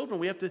chasten children,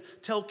 we have to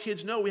tell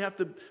kids no, we have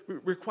to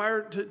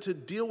require to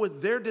deal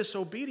with their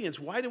disobedience.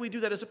 Why do we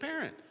do that as a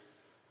parent?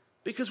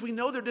 Because we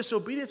know their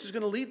disobedience is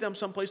going to lead them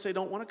someplace they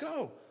don't want to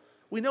go.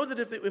 We know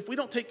that if we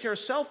don't take care of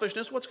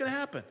selfishness, what's going to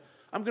happen?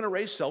 I'm going to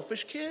raise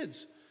selfish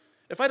kids.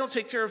 If I don't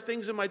take care of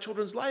things in my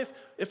children's life,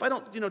 if I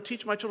don't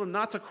teach my children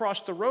not to cross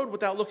the road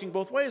without looking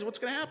both ways, what's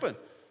going to happen?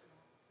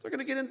 They're going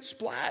to get in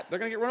splat. They're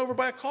going to get run over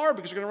by a car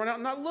because they're going to run out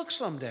and not look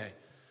someday.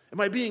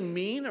 Am I being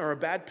mean or a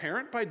bad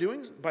parent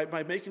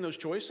by making those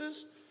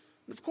choices?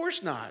 Of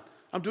course not.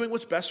 I'm doing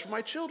what's best for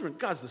my children.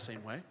 God's the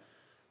same way.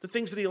 The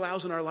things that he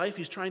allows in our life,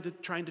 he's trying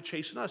to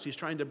chasten us. He's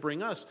trying to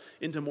bring us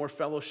into more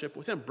fellowship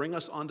with him, bring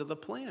us onto the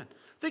plan.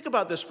 Think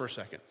about this for a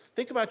second.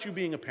 Think about you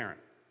being a parent.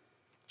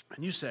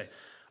 And you say,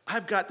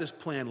 I've got this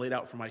plan laid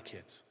out for my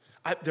kids.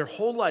 Their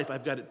whole life,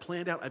 I've got it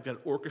planned out. I've got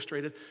it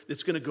orchestrated.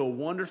 It's going to go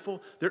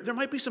wonderful. There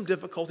might be some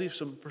difficulties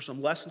for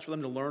some lessons for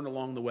them to learn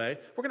along the way.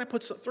 We're going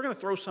to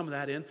throw some of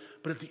that in.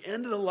 But at the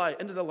end of the life,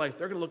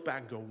 they're going to look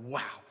back and go,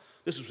 wow,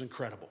 this was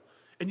incredible.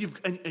 And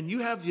you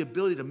have the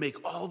ability to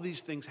make all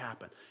these things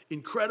happen,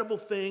 incredible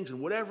things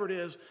and whatever it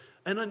is.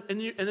 And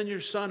then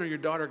your son or your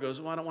daughter goes,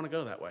 well, I don't want to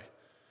go that way.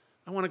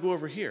 I want to go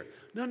over here.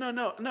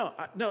 No.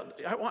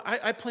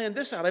 I planned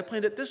this out. I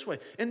planned it this way.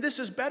 And this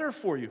is better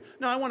for you.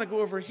 No, I want to go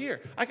over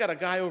here. I got a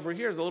guy over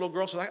here. The little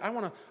girl says, I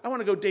want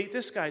to go date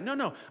this guy.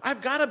 No,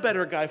 I've got a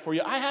better guy for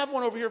you. I have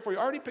one over here for you.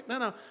 I already picked.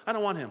 No, I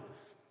don't want him.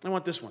 I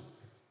want this one.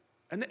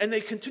 And they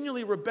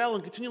continually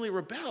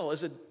rebel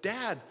as a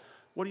dad.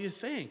 What do you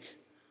think?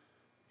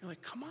 You're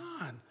like, come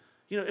on.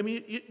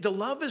 The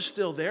love is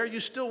still there. You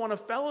still want a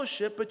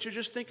fellowship, but you're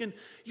just thinking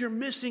you're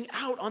missing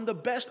out on the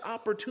best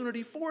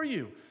opportunity for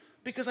you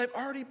because I've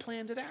already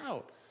planned it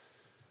out.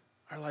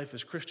 Our life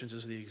as Christians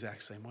is the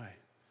exact same way.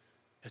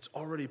 It's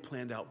already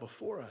planned out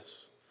before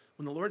us.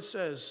 When the Lord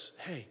says,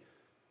 hey,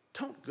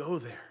 don't go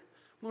there.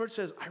 The Lord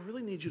says, I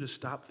really need you to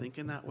stop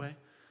thinking that way.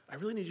 I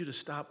really need you to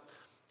stop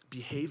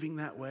behaving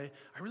that way.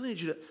 I really need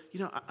you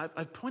to,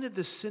 I've pointed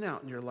this sin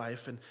out in your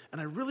life, and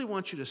I really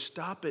want you to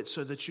stop it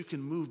so that you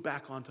can move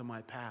back onto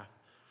my path.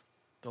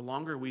 The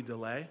longer we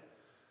delay,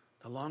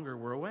 the longer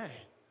we're away.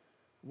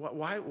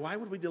 Why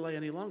would we delay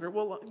any longer?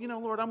 Well,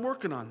 Lord, I'm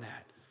working on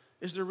that.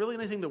 Is there really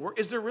anything to work?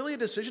 Is there really a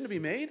decision to be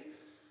made?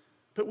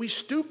 But we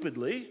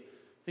stupidly,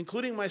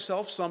 including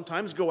myself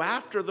sometimes, go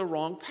after the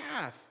wrong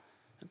path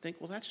and think,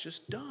 well, that's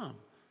just dumb.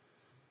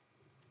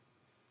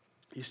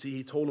 You see,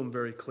 he told them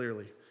very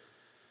clearly,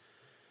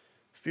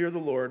 fear the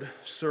Lord,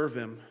 serve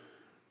him,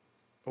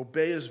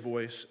 obey his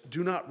voice,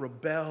 do not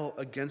rebel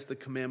against the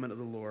commandment of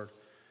the Lord.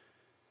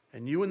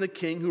 And you and the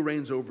king who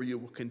reigns over you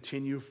will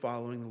continue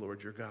following the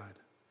Lord your God.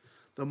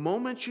 The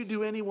moment you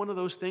do any one of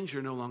those things,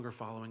 you're no longer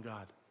following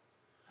God.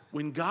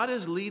 When God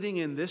is leading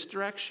in this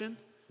direction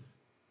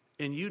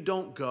and you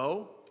don't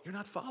go, you're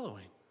not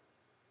following.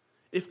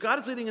 If God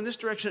is leading in this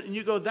direction and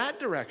you go that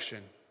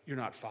direction, you're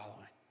not following.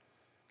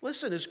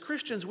 Listen, as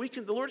Christians,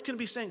 the Lord can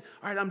be saying,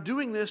 all right, I'm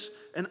doing this,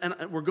 and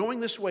we're going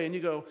this way, and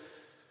you go,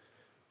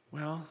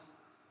 well,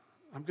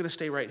 I'm going to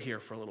stay right here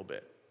for a little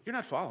bit. You're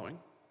not following.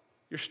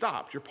 You're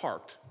stopped. You're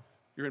parked.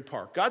 You're in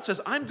park. God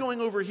says, I'm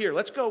going over here.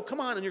 Let's go. Come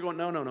on. And you're going,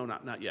 no,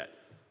 not yet.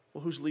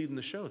 Well, who's leading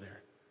the show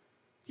there?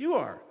 You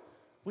are.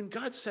 When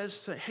God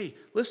says, hey,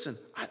 listen,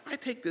 I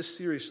take this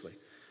seriously.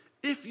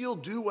 If you'll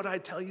do what I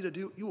tell you to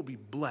do, you will be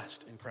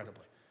blessed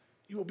incredibly.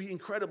 You will be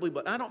incredibly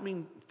blessed. I don't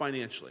mean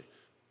financially.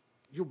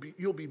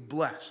 You'll be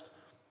blessed.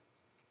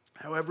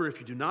 However, if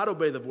you do not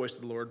obey the voice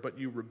of the Lord, but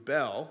you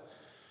rebel,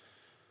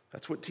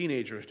 that's what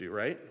teenagers do,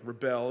 right?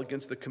 Rebel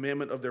against the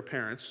commandment of their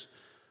parents,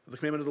 the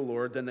commandment of the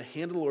Lord, then the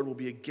hand of the Lord will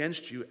be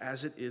against you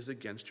as it is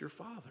against your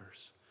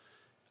fathers.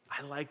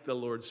 I like the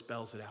Lord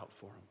spells it out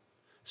for them.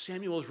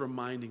 Samuel is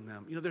reminding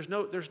them, there's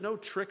no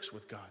tricks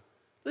with God.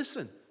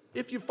 Listen,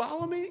 if you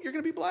follow me, you're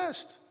going to be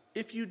blessed.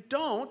 If you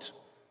don't,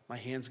 my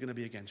hand's going to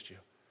be against you.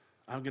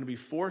 I'm going to be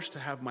forced to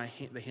have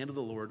the hand of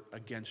the Lord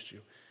against you,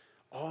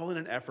 all in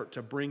an effort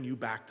to bring you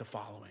back to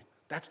following.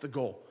 That's the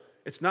goal.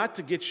 It's not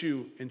to get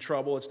you in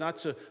trouble. It's not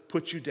to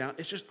put you down.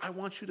 It's just I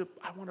want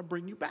to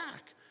bring you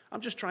back.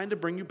 I'm just trying to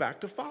bring you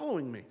back to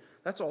following me.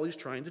 That's all he's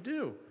trying to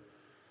do.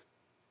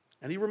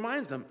 And he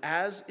reminds them,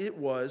 as it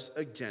was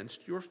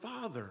against your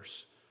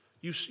fathers.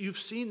 You've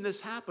seen this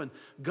happen.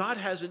 God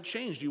hasn't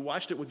changed. You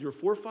watched it with your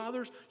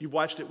forefathers. You've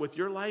watched it with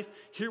your life.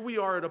 Here we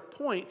are at a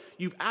point.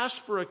 You've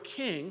asked for a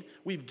king.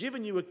 We've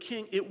given you a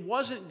king. It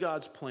wasn't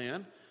God's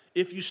plan.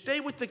 If you stay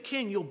with the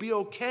king, you'll be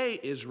okay,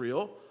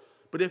 Israel.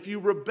 But if you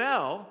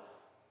rebel,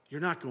 you're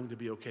not going to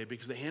be okay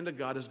because the hand of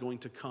God is going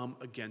to come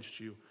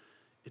against you.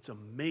 It's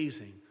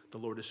amazing the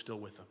Lord is still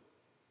with them.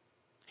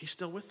 He's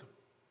still with them.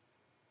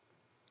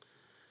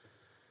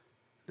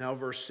 Now,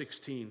 verse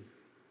 16.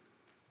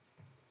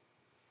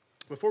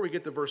 Before we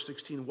get to verse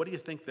 16, what do you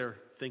think they're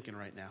thinking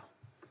right now?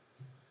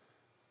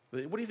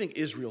 What do you think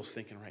Israel's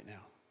thinking right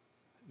now?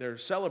 Their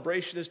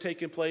celebration is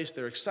taking place.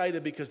 They're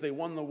excited because they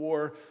won the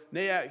war.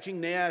 King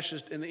Nahash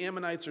and the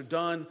Ammonites are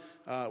done.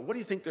 What do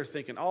you think they're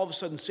thinking? All of a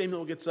sudden,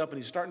 Samuel gets up and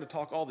he's starting to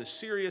talk all this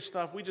serious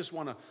stuff. We just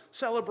want to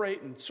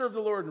celebrate and serve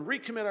the Lord and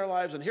recommit our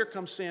lives. And here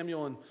comes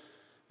Samuel,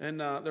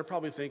 and they're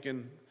probably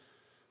thinking,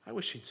 I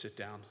wish he'd sit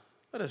down.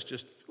 Let us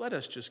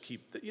just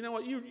keep. You know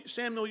what,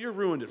 Samuel, you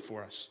ruined it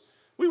for us.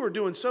 We were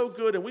doing so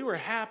good and we were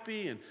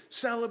happy and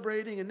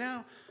celebrating, and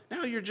now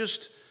you're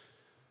just,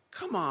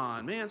 come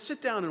on, man,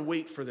 sit down and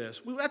wait for this.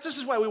 This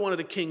is why we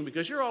wanted a king,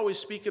 because you're always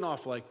speaking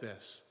off like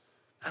this.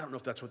 I don't know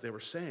if that's what they were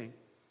saying,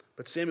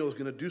 but Samuel is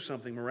going to do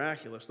something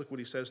miraculous. Look what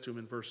he says to him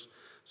in verse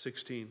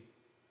 16.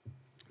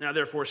 Now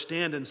therefore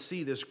stand and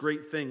see this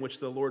great thing which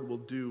the Lord will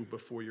do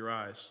before your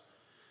eyes.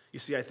 You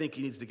see, I think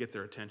he needs to get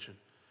their attention.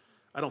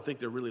 I don't think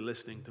they're really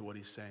listening to what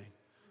he's saying.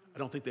 I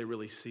don't think they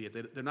really see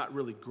it. They're not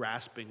really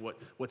grasping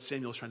what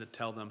Samuel's trying to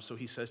tell them. So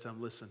he says to them,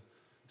 listen,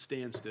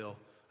 stand still.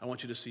 I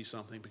want you to see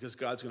something because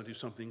God's going to do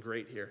something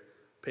great here.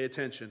 Pay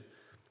attention. And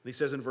he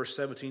says in verse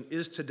 17,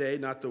 is today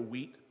not the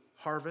wheat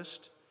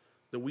harvest?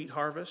 The wheat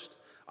harvest?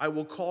 I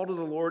will call to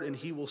the Lord and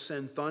he will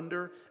send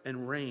thunder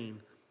and rain,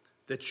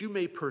 that you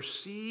may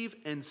perceive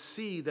and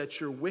see that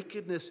your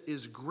wickedness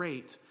is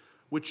great,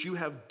 which you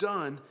have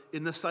done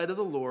in the sight of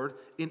the Lord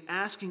in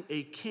asking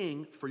a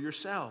king for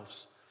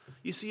yourselves.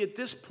 You see, at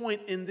this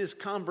point in this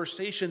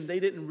conversation, they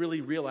didn't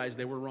really realize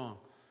they were wrong.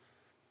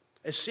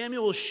 As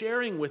Samuel is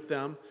sharing with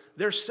them,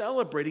 they're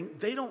celebrating.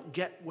 They don't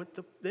get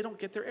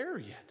their error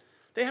yet.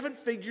 They haven't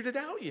figured it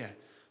out yet.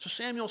 So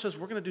Samuel says,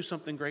 we're going to do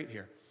something great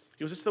here.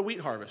 He goes, it's the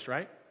wheat harvest,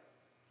 right?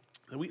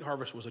 The wheat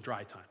harvest was a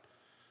dry time.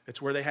 It's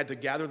where they had to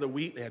gather the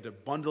wheat, they had to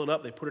bundle it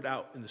up, they put it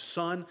out in the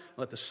sun, and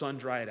let the sun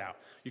dry it out.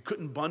 You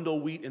couldn't bundle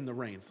wheat in the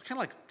rain. It's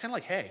kind of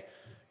like hay.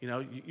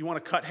 You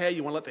want to cut hay,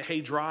 you want to let the hay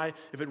dry.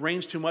 If it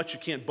rains too much, you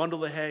can't bundle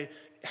the hay.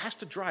 It has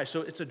to dry,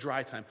 so it's a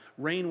dry time.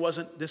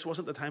 This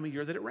wasn't the time of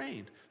year that it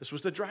rained. This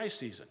was the dry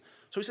season.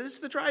 So he said, it's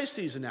the dry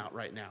season out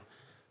right now.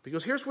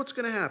 Because here's what's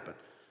going to happen.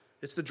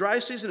 It's the dry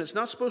season, it's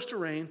not supposed to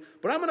rain,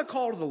 but I'm going to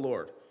call to the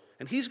Lord,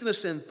 and he's going to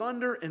send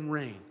thunder and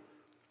rain.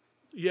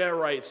 Yeah,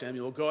 right,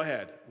 Samuel, go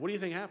ahead. What do you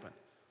think happened?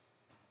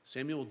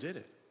 Samuel did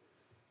it.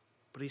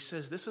 But he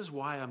says, this is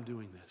why I'm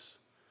doing this.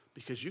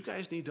 Because you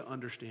guys need to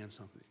understand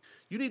something.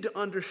 You need to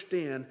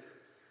understand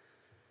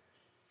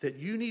that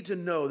you need to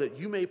know that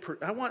you may,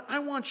 I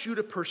want you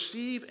to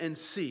perceive and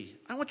see.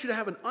 I want you to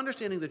have an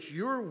understanding that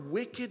your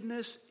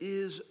wickedness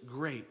is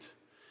great.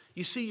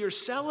 You see, you're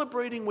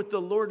celebrating with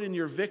the Lord in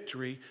your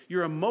victory.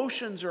 Your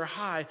emotions are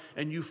high,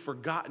 and you've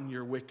forgotten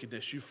your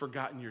wickedness. You've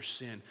forgotten your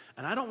sin.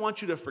 And I don't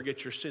want you to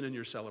forget your sin in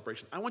your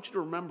celebration. I want you to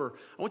remember,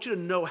 I want you to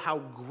know how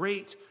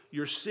great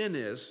your sin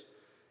is.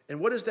 And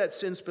what is that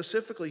sin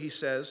specifically? He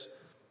says,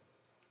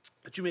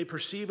 that you may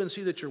perceive and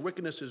see that your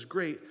wickedness is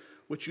great,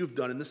 which you've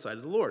done in the sight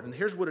of the Lord. And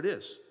here's what it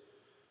is.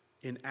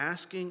 In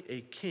asking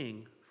a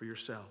king for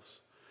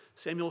yourselves.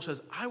 Samuel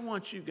says, I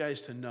want you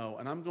guys to know,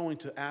 and I'm going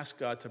to ask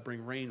God to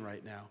bring rain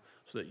right now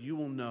so that you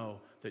will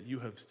know that you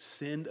have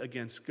sinned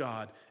against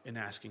God in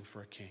asking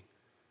for a king.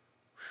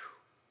 Whew,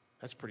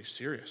 that's pretty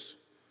serious.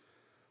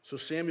 So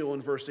Samuel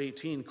in verse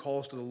 18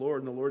 calls to the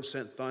Lord, and the Lord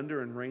sent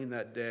thunder and rain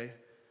that day,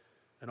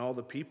 and all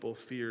the people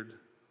feared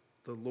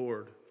the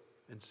Lord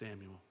and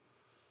Samuel.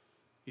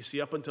 You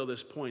see, up until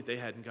this point, they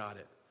hadn't got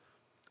it.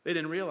 They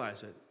didn't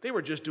realize it. They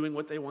were just doing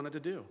what they wanted to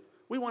do.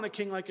 We want a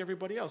king like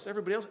everybody else.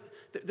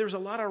 There's a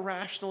lot of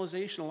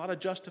rationalization, a lot of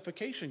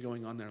justification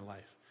going on in their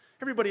life.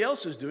 Everybody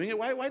else is doing it.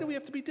 Why do we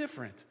have to be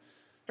different?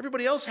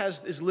 Everybody else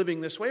is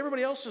living this way.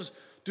 Everybody else is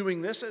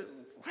doing this.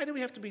 Why do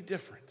we have to be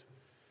different?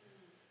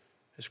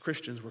 As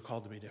Christians, we're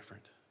called to be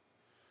different.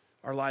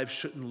 Our lives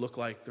shouldn't look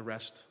like the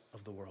rest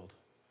of the world.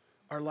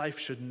 Our life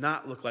should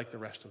not look like the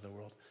rest of the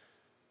world.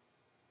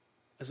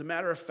 As a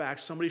matter of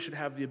fact, somebody should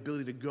have the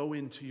ability to go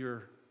into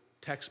your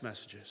text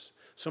messages.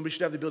 Somebody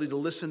should have the ability to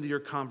listen to your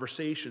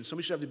conversation.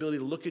 Somebody should have the ability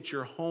to look at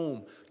your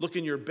home, look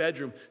in your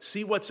bedroom,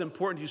 see what's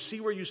important to you,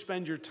 see where you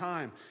spend your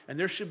time. And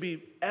there should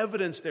be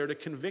evidence there to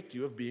convict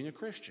you of being a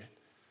Christian.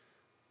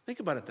 Think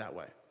about it that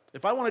way.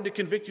 If I wanted to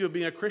convict you of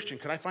being a Christian,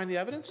 could I find the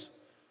evidence?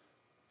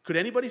 Could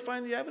anybody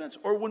find the evidence?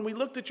 Or when we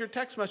looked at your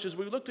text messages,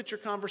 we looked at your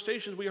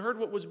conversations, we heard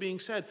what was being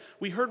said,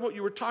 we heard what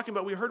you were talking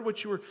about, we heard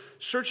what you were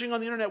searching on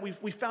the internet,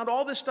 we found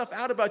all this stuff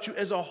out about you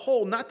as a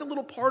whole, not the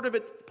little part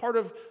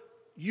of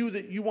you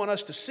that you want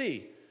us to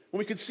see. When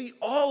we could see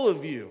all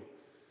of you,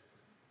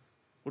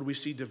 would we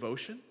see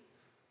devotion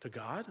to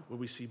God? Would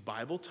we see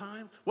Bible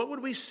time? What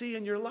would we see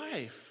in your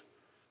life?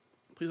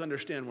 Please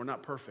understand, we're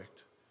not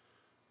perfect.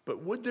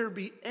 But would there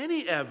be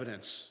any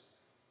evidence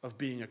of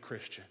being a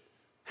Christian?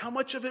 How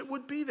much of it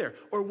would be there?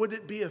 Or would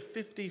it be a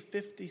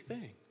 50-50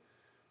 thing?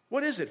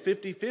 What is it,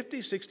 50-50,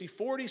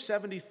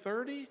 60-40,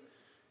 70-30?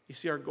 You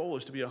see, our goal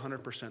is to be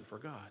 100% for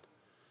God.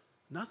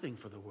 Nothing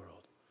for the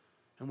world.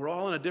 And we're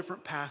all on a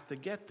different path to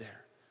get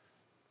there.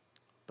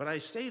 But I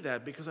say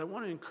that because I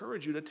want to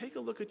encourage you to take a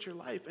look at your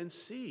life and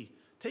see.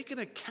 Take an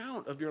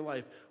account of your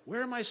life.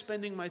 Where am I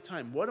spending my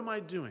time? What am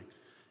I doing?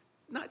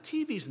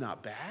 TV's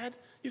not bad.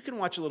 You can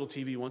watch a little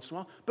TV once in a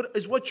while. But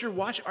is what you're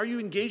watching, are you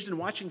engaged in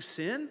watching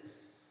sin?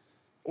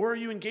 Or are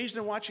you engaged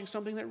in watching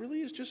something that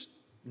really is just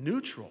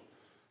neutral?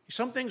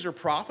 Some things are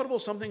profitable,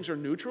 some things are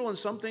neutral, and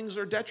some things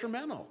are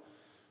detrimental.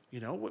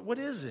 What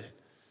is it?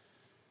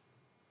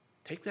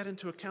 Take that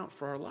into account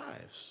for our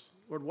lives.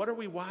 Lord, what are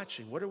we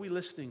watching? What are we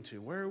listening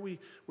to? Where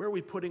are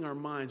we putting our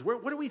minds?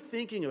 What are we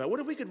thinking about? What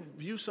if we could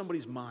view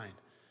somebody's mind?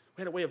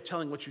 We had a way of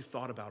telling what you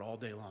thought about all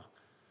day long.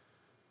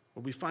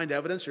 Would we find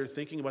evidence you're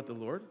thinking about the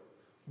Lord?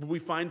 Would we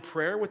find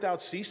prayer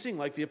without ceasing,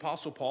 like the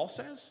Apostle Paul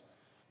says?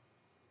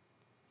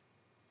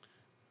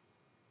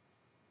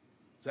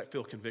 Does that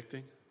feel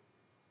convicting?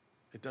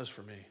 It does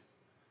for me.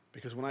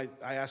 Because when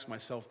I ask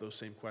myself those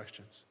same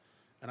questions,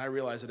 and I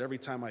realize that every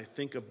time I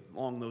think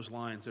along those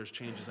lines, there's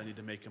changes I need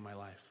to make in my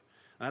life.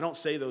 And I don't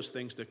say those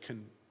things to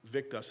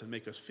convict us and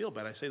make us feel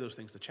bad. I say those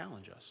things to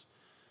challenge us.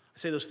 I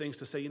say those things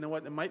to say, you know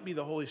what, it might be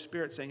the Holy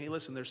Spirit saying, hey,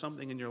 listen, there's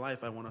something in your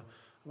life I want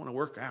to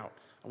work out.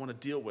 I want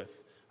to deal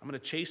with. I'm going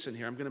to chasten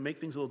here. I'm going to make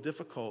things a little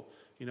difficult,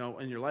 in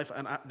your life.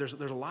 And there's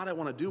a lot I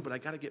want to do, but I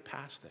got to get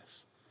past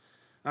this.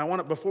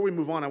 And before we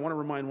move on, I want to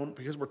remind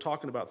because we're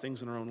talking about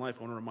things in our own life,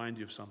 I want to remind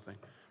you of something.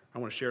 I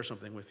want to share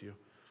something with you.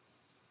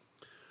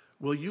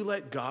 Will you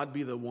let God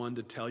be the one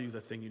to tell you the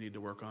thing you need to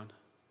work on?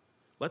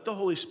 Let the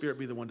Holy Spirit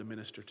be the one to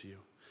minister to you.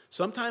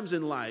 Sometimes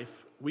in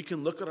life, we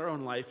can look at our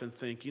own life and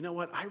think, you know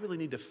what, I really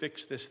need to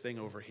fix this thing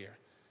over here.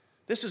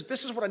 This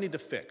is what I need to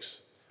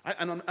fix.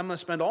 I'm going to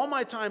spend all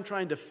my time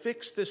trying to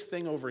fix this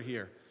thing over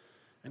here.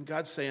 And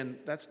God's saying,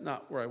 that's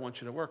not where I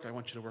want you to work. I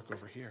want you to work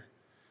over here.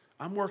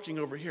 I'm working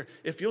over here.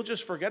 If you'll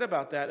just forget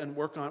about that and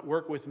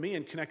work with me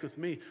and connect with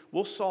me,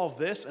 we'll solve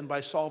this, and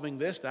by solving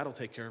this, that'll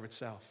take care of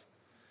itself.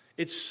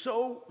 It's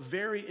so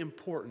very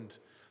important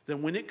that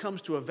when it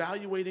comes to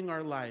evaluating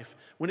our life,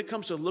 when it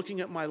comes to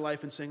looking at my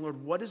life and saying,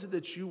 Lord, what is it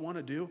that you want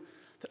to do?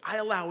 That I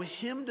allow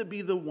him to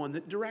be the one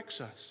that directs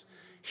us.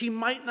 He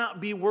might not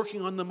be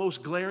working on the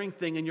most glaring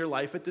thing in your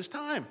life at this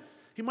time.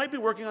 He might be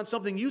working on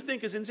something you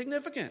think is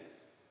insignificant.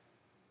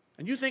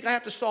 And you think, I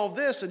have to solve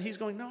this, and he's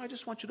going, no, I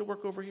just want you to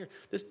work over here.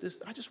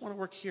 I just want to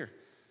work here.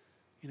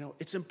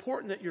 It's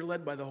important that you're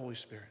led by the Holy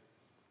Spirit.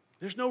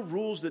 There's no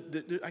rules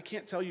that I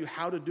can't tell you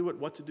how to do it,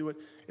 what to do it.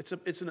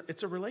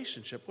 It's a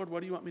relationship. Lord,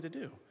 what do you want me to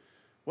do?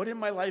 What in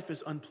my life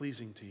is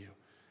unpleasing to you?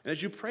 And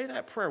as you pray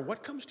that prayer,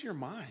 what comes to your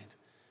mind?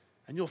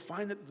 And you'll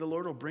find that the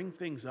Lord will bring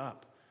things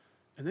up.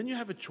 And then you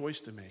have a choice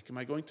to make. Am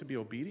I going to be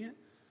obedient?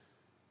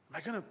 Am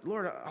I going to,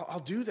 Lord, I'll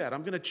do that.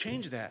 I'm going to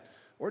change that.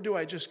 Or do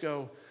I just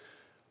go,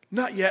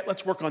 not yet,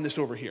 let's work on this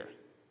over here.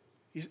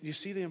 You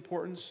see the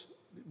importance?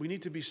 We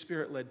need to be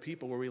Spirit-led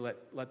people where we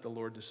let the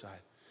Lord decide.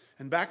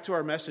 And back to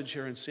our message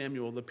here in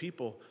Samuel, the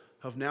people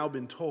have now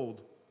been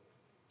told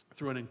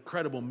through an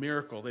incredible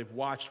miracle. They've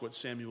watched what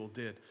Samuel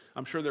did.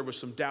 I'm sure there was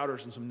some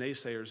doubters and some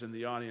naysayers in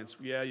the audience.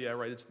 Yeah,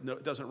 right,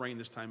 it doesn't rain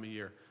this time of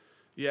year.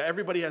 Yeah,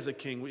 everybody has a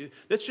king.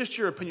 That's just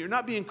your opinion. You're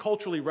not being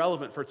culturally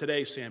relevant for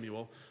today,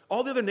 Samuel.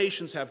 All the other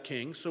nations have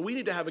kings, so we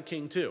need to have a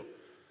king too.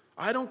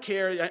 I don't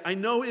care. I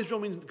know Israel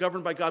means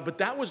governed by God, but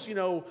that was,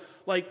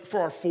 like for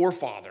our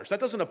forefathers.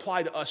 That doesn't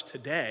apply to us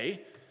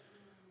today.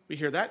 We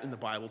hear that in the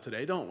Bible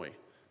today, don't we?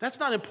 That's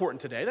not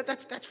important today.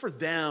 That's for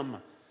them.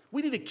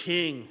 We need a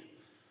king.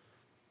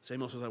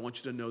 Samuel says, I want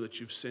you to know that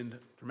you've sinned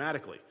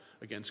dramatically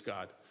against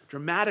God,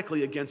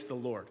 dramatically against the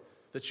Lord,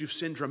 that you've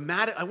sinned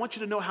dramatically. I want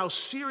you to know how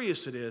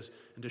serious it is,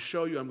 and to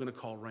show you I'm going to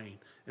call rain.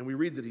 And we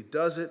read that he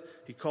does it.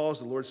 He calls,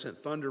 the Lord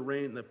sent thunder,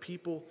 rain, and the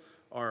people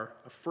are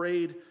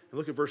afraid. And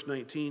look at verse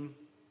 19.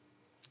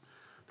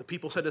 The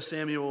people said to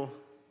Samuel,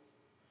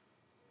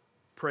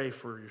 pray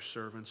for your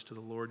servants to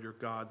the Lord your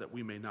God that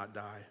we may not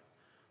die.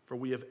 For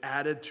we have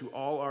added to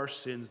all our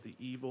sins the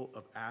evil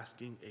of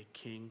asking a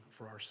king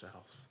for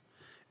ourselves.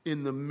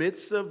 In the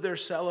midst of their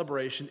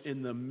celebration,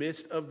 in the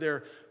midst of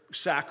their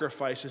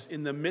sacrifices,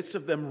 in the midst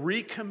of them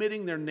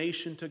recommitting their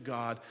nation to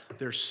God,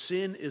 their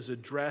sin is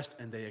addressed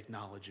and they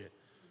acknowledge it.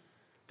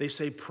 They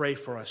say, pray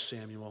for us,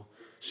 Samuel.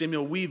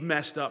 Samuel, we've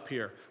messed up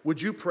here.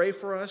 Would you pray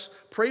for us?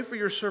 Pray for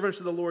your servants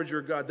to the Lord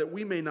your God, that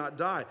we may not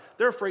die.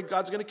 They're afraid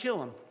God's going to kill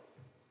them.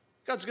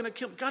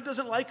 God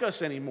doesn't like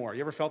us anymore.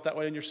 You ever felt that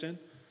way in your sin?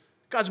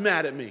 God's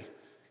mad at me.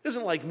 He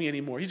doesn't like me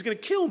anymore. He's going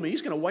to kill me.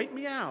 He's going to wipe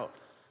me out.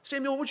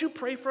 Samuel, would you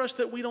pray for us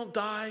that we don't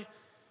die?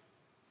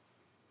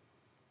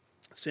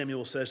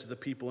 Samuel says to the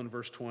people in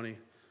verse 20,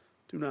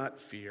 do not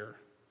fear.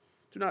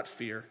 Do not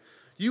fear.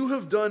 You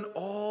have done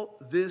all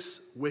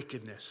this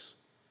wickedness.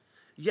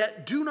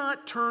 Yet do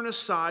not turn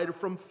aside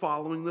from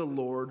following the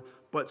Lord,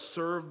 but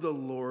serve the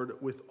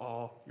Lord with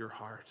all your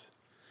heart.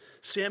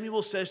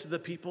 Samuel says to the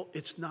people,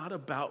 it's not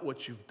about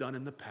what you've done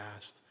in the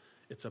past.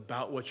 It's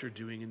about what you're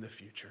doing in the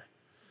future.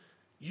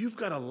 You've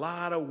got a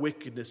lot of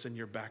wickedness in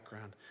your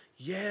background.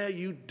 Yeah,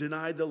 you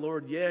denied the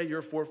Lord. Yeah,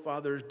 your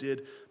forefathers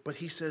did. But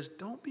he says,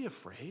 don't be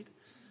afraid.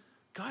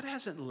 God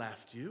hasn't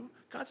left you.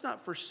 God's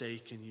not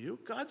forsaken you.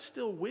 God's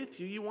still with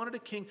you. You wanted a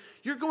king.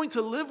 You're going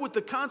to live with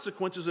the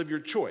consequences of your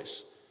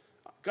choice.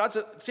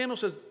 Samuel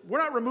says, we're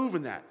not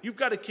removing that. You've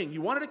got a king.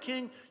 You wanted a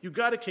king. You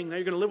got a king. Now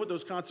you're going to live with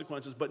those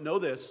consequences. But know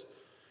this,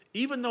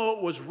 even though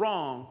it was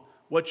wrong,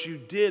 what you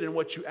did and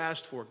what you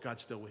asked for,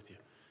 God's still with you.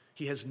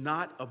 He has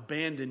not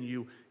abandoned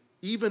you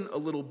even a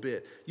little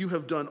bit. You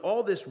have done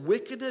all this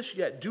wickedness,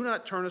 yet do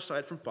not turn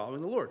aside from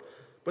following the Lord,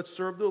 but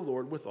serve the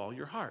Lord with all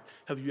your heart.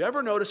 Have you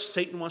ever noticed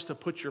Satan wants to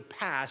put your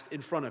past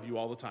in front of you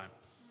all the time?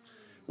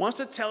 Wants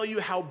to tell you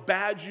how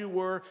bad you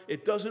were,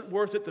 it doesn't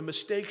worth it, the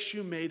mistakes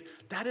you made.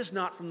 That is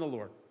not from the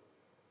Lord.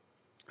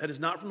 That is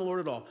not from the Lord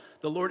at all.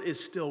 The Lord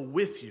is still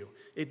with you.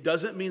 It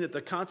doesn't mean that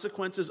the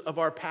consequences of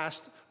our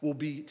past will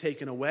be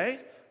taken away,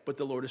 but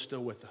the Lord is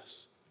still with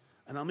us.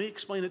 And let me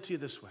explain it to you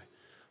this way.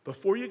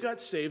 Before you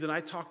got saved, and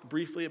I talked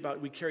briefly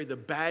about we carry the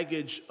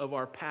baggage of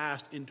our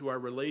past into our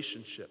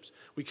relationships.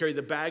 We carry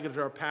the baggage of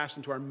our past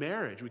into our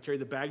marriage. We carry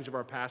the baggage of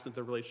our past into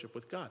the relationship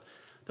with God.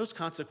 Those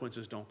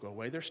consequences don't go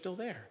away. They're still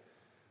there.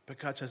 But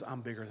God says, I'm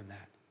bigger than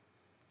that.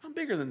 I'm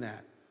bigger than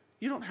that.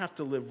 You don't have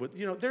to live with,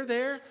 they're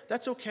there.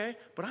 That's okay.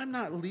 But I'm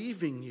not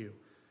leaving you.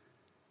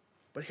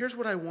 But here's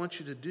what I want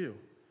you to do.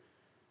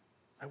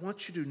 I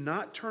want you to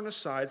not turn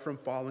aside from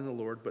following the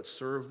Lord, but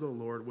serve the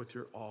Lord with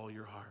all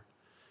your heart.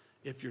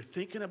 If you're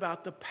thinking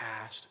about the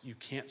past, you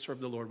can't serve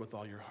the Lord with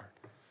all your heart.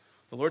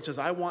 The Lord says,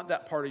 I want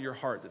that part of your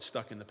heart that's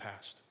stuck in the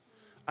past.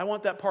 I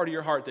want that part of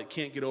your heart that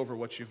can't get over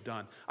what you've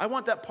done. I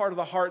want that part of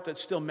the heart that's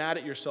still mad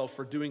at yourself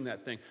for doing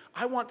that thing.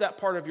 I want that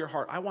part of your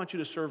heart. I want you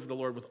to serve the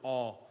Lord with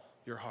all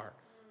your heart.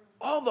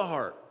 All the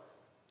heart.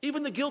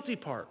 Even the guilty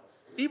part.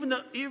 Even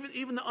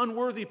the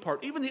unworthy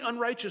part. Even the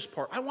unrighteous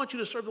part. I want you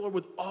to serve the Lord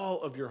with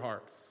all of your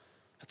heart.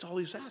 That's all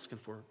he's asking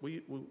for.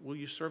 Will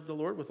you serve the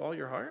Lord with all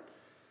your heart?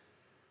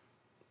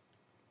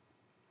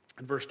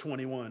 In verse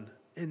 21,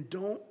 and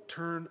don't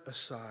turn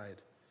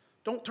aside.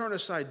 Don't turn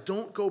aside.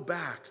 Don't go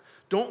back.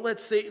 Don't let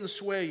Satan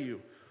sway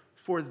you,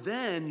 for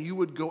then you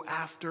would go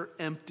after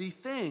empty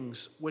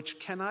things which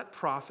cannot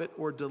profit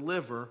or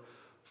deliver,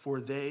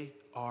 for they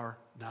are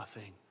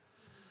nothing.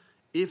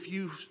 If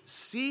you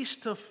cease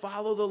to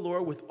follow the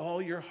Lord with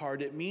all your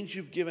heart, it means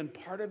you've given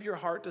part of your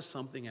heart to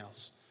something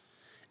else.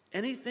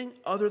 Anything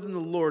other than the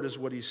Lord, is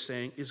what he's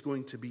saying, is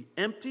going to be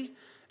empty,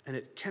 and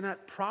it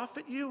cannot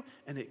profit you,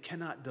 and it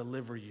cannot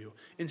deliver you.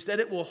 Instead,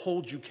 it will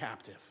hold you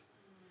captive.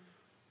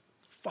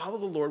 Follow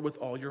the Lord with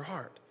all your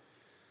heart.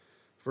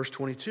 Verse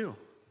 22,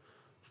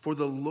 for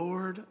the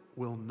Lord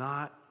will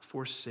not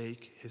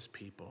forsake his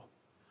people,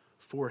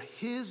 for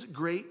his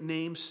great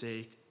name's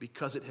sake,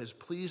 because it has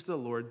pleased the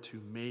Lord to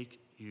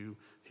make you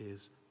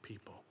his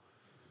people.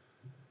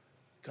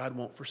 God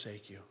won't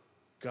forsake you.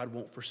 God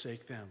won't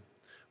forsake them.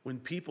 When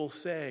people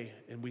say,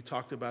 and we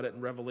talked about it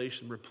in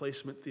Revelation,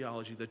 replacement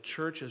theology, the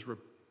church has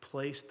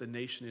replaced the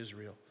nation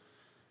Israel.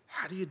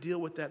 How do you deal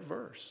with that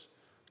verse?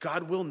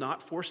 God will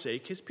not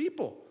forsake his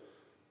people.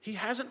 He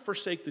hasn't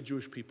forsaken the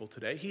Jewish people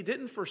today. He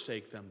didn't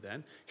forsake them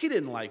then. He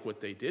didn't like what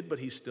they did, but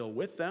he's still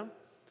with them.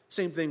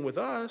 Same thing with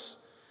us.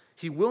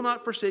 He will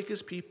not forsake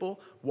his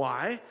people.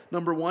 Why?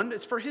 Number one,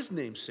 it's for his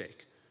name's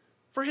sake.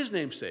 For his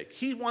name's sake.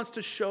 He wants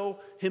to show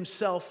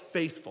himself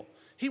faithful.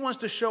 He wants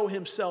to show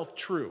himself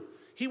true.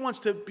 He wants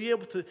to be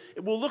able to,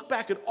 we'll look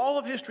back at all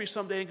of history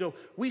someday and go,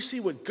 we see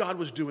what God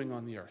was doing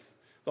on the earth.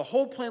 The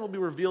whole plan will be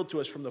revealed to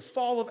us from the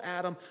fall of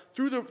Adam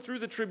through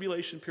the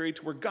tribulation period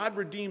to where God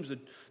redeems the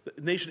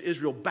nation of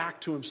Israel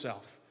back to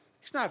himself.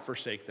 He's not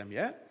forsake them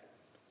yet.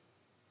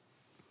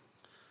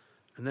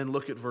 And then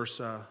look at verse,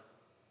 the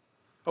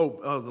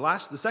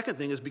second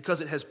thing is because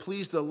it has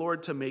pleased the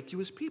Lord to make you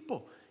his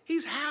people.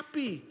 He's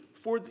happy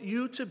for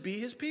you to be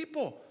his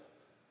people.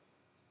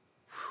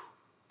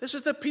 This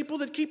is the people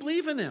that keep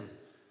leaving him.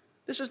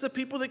 This is the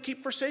people that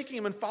keep forsaking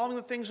him and following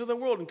the things of the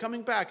world and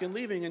coming back and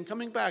leaving and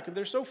coming back. And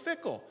they're so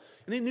fickle.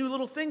 And a new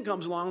little thing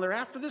comes along. They're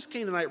after this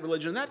Canaanite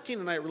religion and that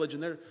Canaanite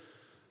religion.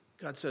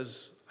 God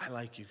says, I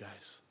like you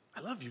guys.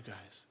 I love you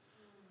guys.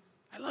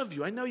 I love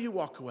you. I know you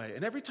walk away.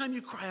 And every time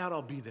you cry out,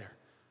 I'll be there.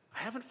 I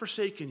haven't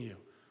forsaken you.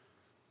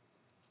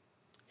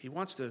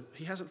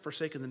 He hasn't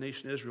forsaken the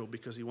nation of Israel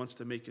because he wants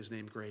to make his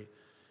name great.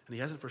 And he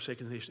hasn't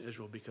forsaken the nation of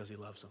Israel because he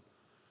loves them.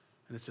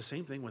 And it's the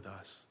same thing with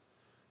us.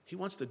 He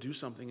wants to do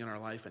something in our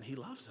life, and he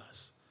loves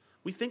us.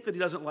 We think that he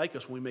doesn't like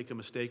us when we make a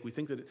mistake. We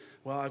think that,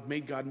 I've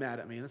made God mad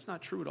at me. And that's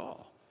not true at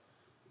all.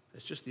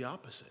 It's just the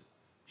opposite.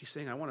 He's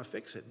saying, I want to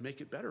fix it and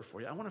make it better for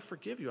you. I want to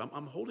forgive you.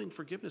 I'm holding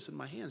forgiveness in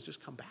my hands.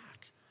 Just come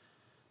back.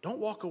 Don't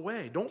walk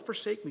away. Don't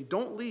forsake me.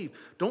 Don't leave.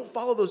 Don't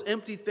follow those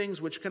empty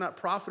things which cannot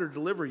profit or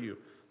deliver you.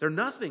 They're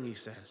nothing, he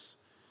says.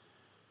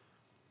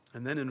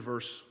 And then in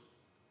verse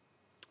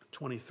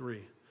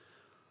 23,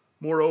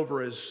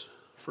 moreover, as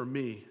for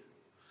me,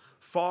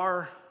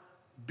 far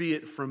be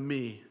it from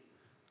me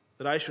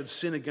that I should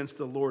sin against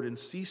the Lord in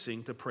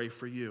ceasing to pray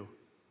for you.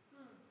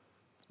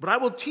 But I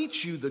will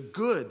teach you the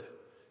good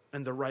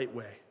and the right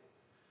way.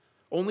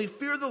 Only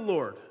fear the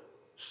Lord,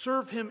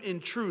 serve him in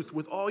truth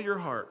with all your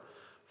heart,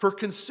 for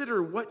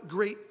consider what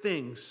great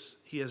things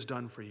he has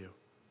done for you.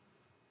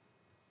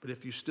 But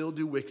if you still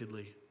do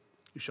wickedly,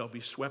 you shall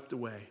be swept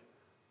away,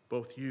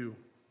 both you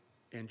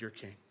and your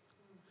king.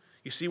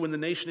 You see, when the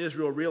nation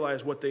Israel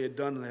realized what they had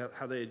done and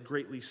how they had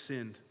greatly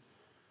sinned,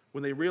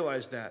 when they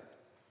realized that,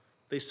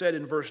 they said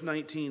in verse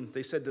 19,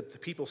 the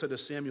people said to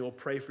Samuel,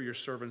 pray for your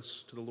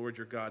servants to the Lord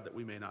your God that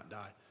we may not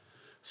die.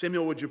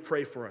 Samuel, would you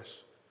pray for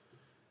us?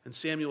 And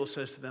Samuel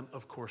says to them,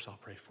 of course I'll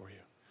pray for you.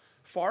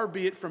 Far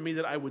be it from me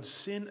that I would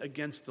sin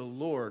against the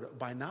Lord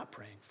by not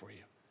praying for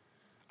you.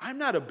 I'm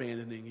not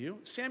abandoning you.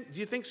 Do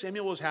you think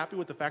Samuel was happy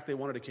with the fact they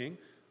wanted a king?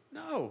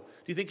 No.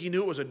 Do you think he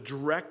knew it was a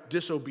direct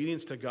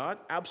disobedience to God?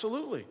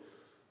 Absolutely.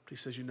 But he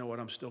says, you know what?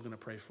 I'm still going to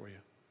pray for you.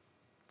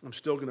 I'm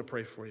still going to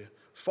pray for you.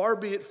 Far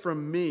be it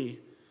from me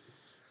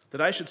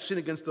that I should sin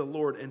against the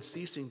Lord and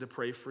ceasing to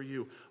pray for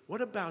you.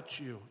 What about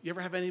you? You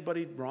ever have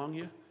anybody wrong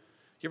you?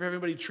 You ever have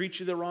anybody treat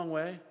you the wrong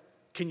way?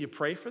 Can you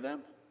pray for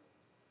them?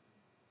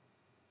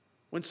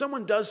 When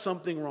someone does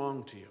something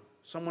wrong to you,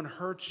 someone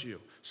hurts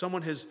you,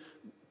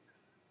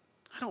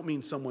 I don't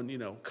mean someone,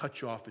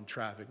 cut you off in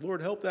traffic.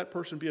 Lord, help that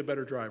person be a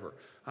better driver.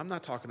 I'm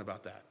not talking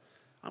about that.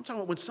 I'm talking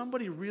about when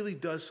somebody really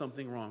does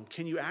something wrong,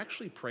 can you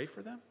actually pray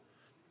for them?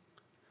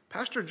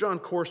 Pastor John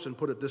Corson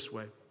put it this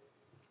way.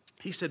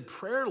 He said,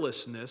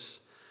 prayerlessness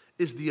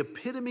is the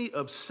epitome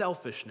of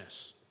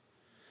selfishness,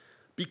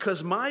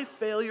 because my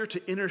failure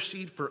to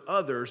intercede for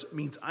others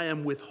means I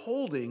am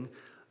withholding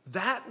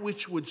that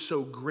which would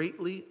so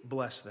greatly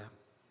bless them.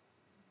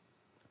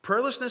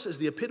 Prayerlessness is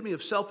the epitome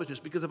of selfishness,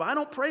 because if I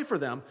don't pray for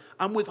them,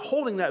 I'm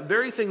withholding that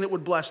very thing that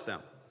would bless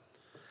them.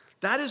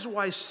 That is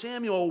why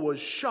Samuel was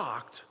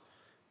shocked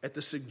at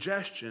the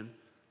suggestion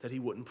that he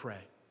wouldn't pray.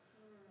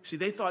 See,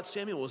 they thought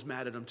Samuel was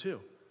mad at him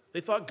too.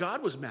 They thought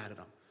God was mad at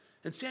him.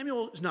 And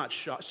Samuel is not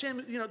shocked.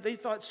 They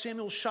thought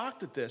Samuel was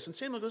shocked at this. And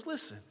Samuel goes,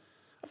 listen,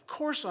 of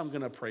course I'm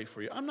going to pray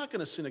for you. I'm not going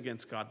to sin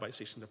against God by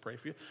ceasing to pray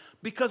for you,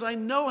 because I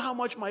know how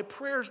much my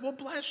prayers will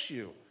bless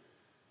you.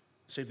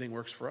 Same thing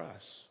works for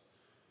us.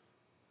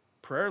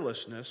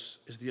 Prayerlessness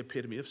is the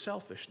epitome of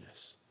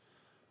selfishness.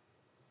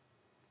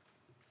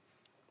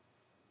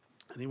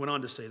 And he went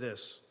on to say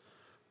this: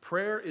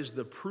 prayer is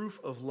the proof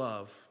of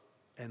love,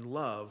 and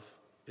love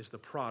is the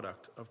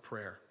product of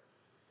prayer.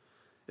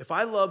 If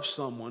I love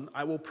someone,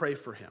 I will pray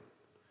for him.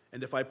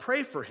 And if I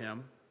pray for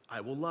him,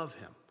 I will love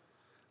him.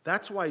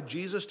 That's why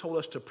Jesus told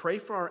us to pray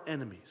for our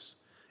enemies.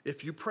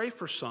 If you pray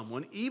for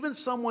someone, even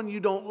someone you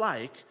don't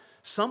like,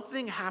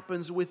 something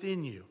happens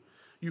within you.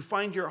 You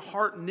find your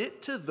heart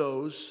knit to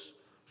those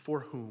for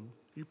whom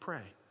you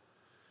pray.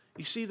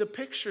 You see, the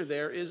picture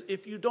there is,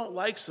 if you don't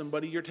like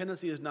somebody, your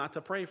tendency is not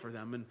to pray for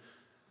them. And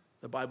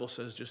the Bible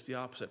says just the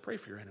opposite. Pray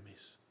for your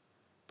enemies.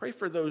 Pray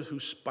for those who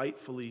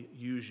spitefully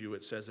use you,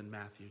 it says in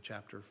Matthew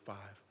chapter 5.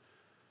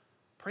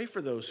 Pray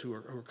for those who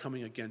are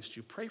coming against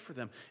you. Pray for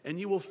them. And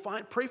you will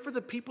pray for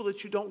the people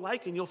that you don't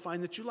like, and you'll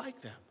find that you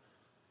like them.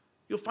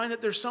 You'll find that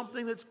there's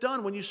something that's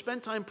done when you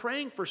spend time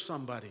praying for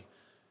somebody.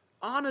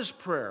 Honest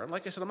prayer. And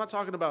like I said, I'm not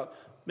talking about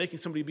making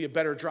somebody be a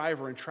better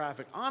driver in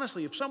traffic.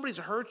 Honestly, if somebody's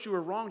hurt you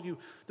or wronged you,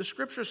 the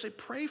scriptures say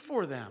pray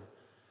for them.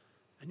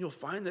 And you'll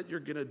find that you're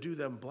going to do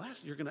them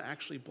blessed. You're going to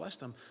actually bless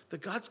them.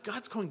 That God's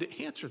going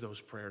to answer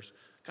those prayers.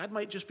 God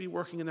might just be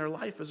working in their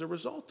life as a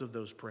result of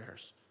those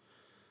prayers.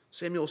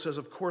 Samuel says,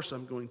 of course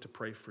I'm going to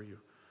pray for you.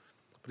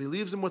 But he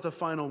leaves them with a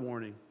final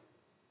warning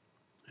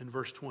in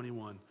verse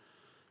 21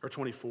 or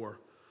 24.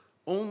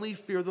 Only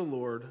fear the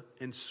Lord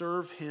and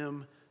serve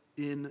him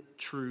in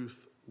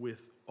truth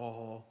with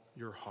all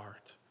your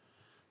heart.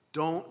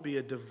 Don't be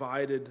a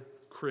divided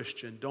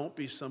Christian. Don't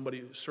be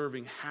somebody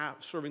serving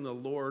the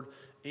Lord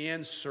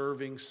and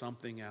serving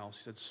something else.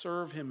 He said,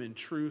 serve him in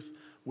truth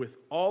with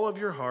all of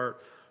your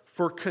heart,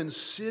 for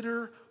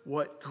consider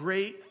what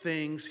great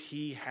things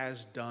he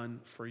has done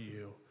for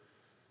you.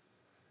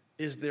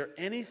 Is there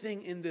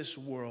anything in this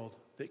world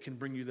that can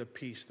bring you the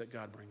peace that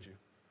God brings you?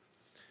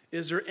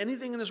 Is there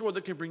anything in this world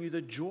that can bring you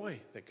the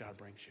joy that God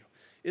brings you?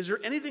 Is there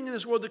anything in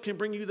this world that can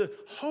bring you the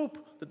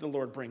hope that the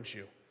Lord brings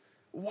you?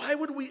 Why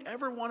would we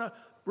ever want to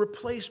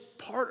replace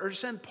part or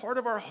send part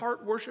of our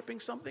heart worshiping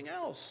something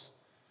else?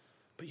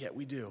 But yet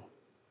we do.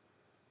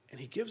 And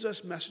he gives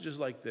us messages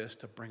like this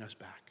to bring us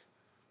back.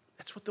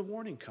 That's what the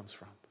warning comes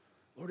from.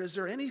 Lord, is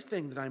there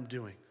anything that I'm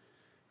doing?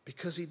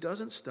 Because he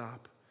doesn't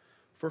stop.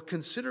 For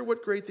consider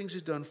what great things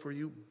he's done for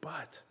you,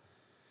 but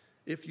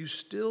if you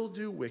still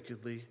do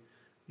wickedly,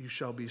 you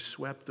shall be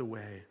swept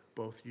away,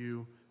 both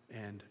you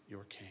and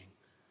your king.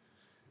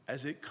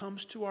 As it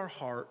comes to our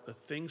heart, the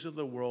things of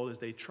the world, as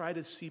they try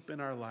to seep in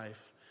our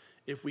life,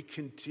 if we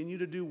continue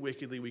to do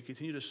wickedly, we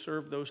continue to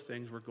serve those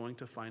things, we're going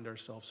to find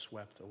ourselves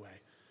swept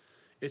away.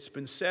 It's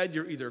been said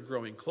you're either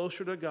growing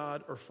closer to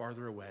God or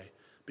farther away,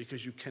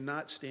 because you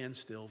cannot stand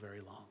still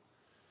very long.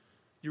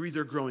 You're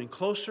either growing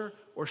closer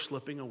or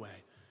slipping away.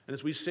 And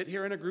as we sit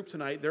here in a group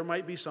tonight, there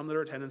might be some that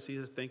are a tendency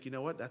to think, you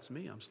know what, that's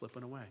me, I'm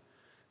slipping away.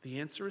 The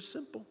answer is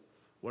simple.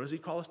 What does he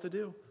call us to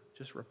do?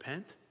 Just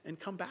repent and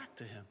come back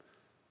to him.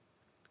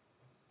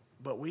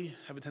 But we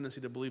have a tendency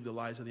to believe the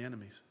lies of the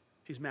enemies.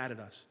 He's mad at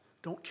us.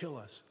 Don't kill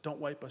us. Don't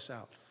wipe us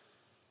out.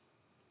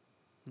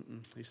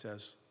 He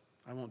says,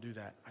 I won't do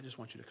that. I just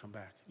want you to come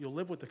back. You'll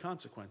live with the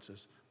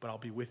consequences, but I'll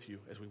be with you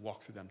as we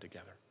walk through them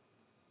together.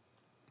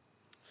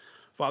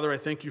 Father, I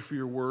thank you for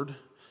your word.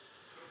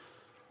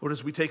 Lord,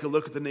 as we take a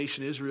look at the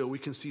nation Israel, we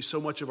can see so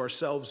much of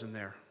ourselves in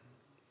there.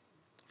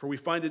 For we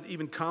find it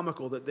even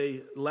comical that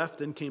they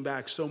left and came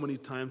back so many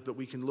times, but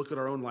we can look at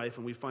our own life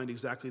and we find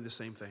exactly the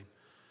same thing.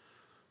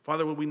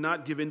 Father, would we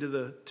not give in to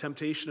the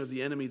temptation of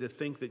the enemy to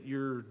think that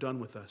you're done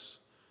with us?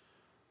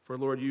 For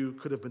Lord, you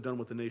could have been done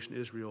with the nation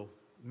Israel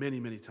many,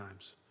 many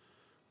times.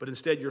 But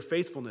instead, your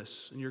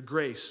faithfulness and your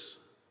grace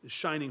is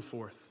shining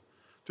forth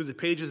through the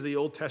pages of the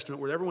Old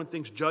Testament where everyone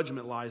thinks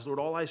judgment lies. Lord,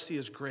 all I see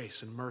is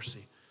grace and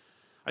mercy.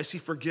 I see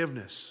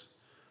forgiveness.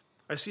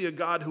 I see a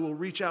God who will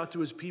reach out to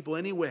his people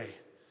anyway,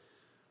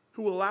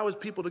 who will allow his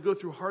people to go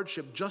through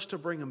hardship just to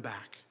bring them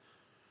back.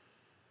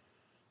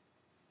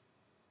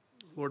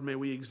 Lord, may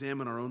we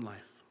examine our own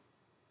life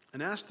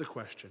and ask the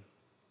question,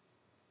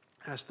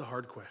 ask the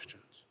hard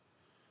questions.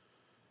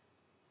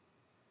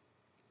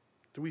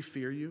 Do we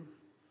fear you?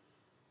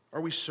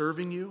 Are we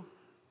serving you?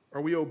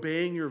 Are we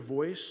obeying your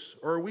voice?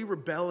 Or are we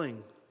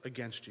rebelling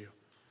against you?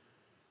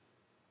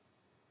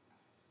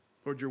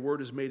 Lord, your word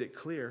has made it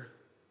clear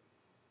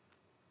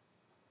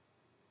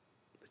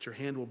that your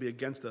hand will be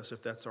against us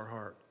if that's our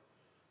heart.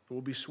 It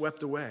will be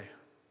swept away.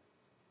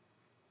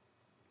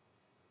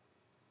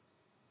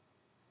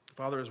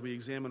 Father, as we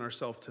examine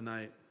ourselves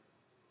tonight,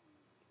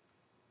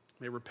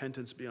 may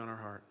repentance be on our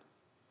heart.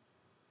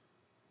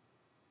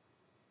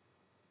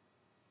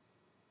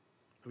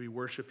 May we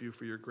worship you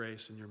for your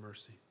grace and your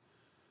mercy.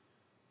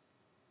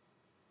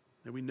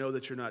 May we know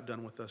that you're not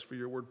done with us, for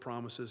your word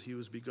promises he who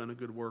has begun a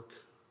good work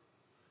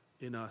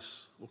in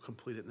us will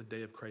complete it in the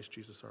day of Christ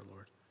Jesus our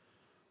Lord.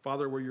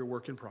 Father, we're your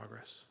work in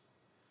progress.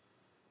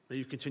 May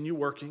you continue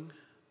working.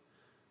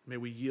 May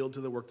we yield to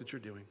the work that you're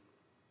doing.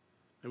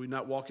 May we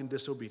not walk in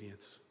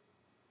disobedience,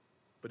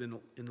 but in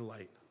the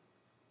light.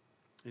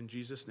 In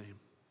Jesus' name,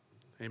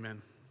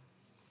 amen.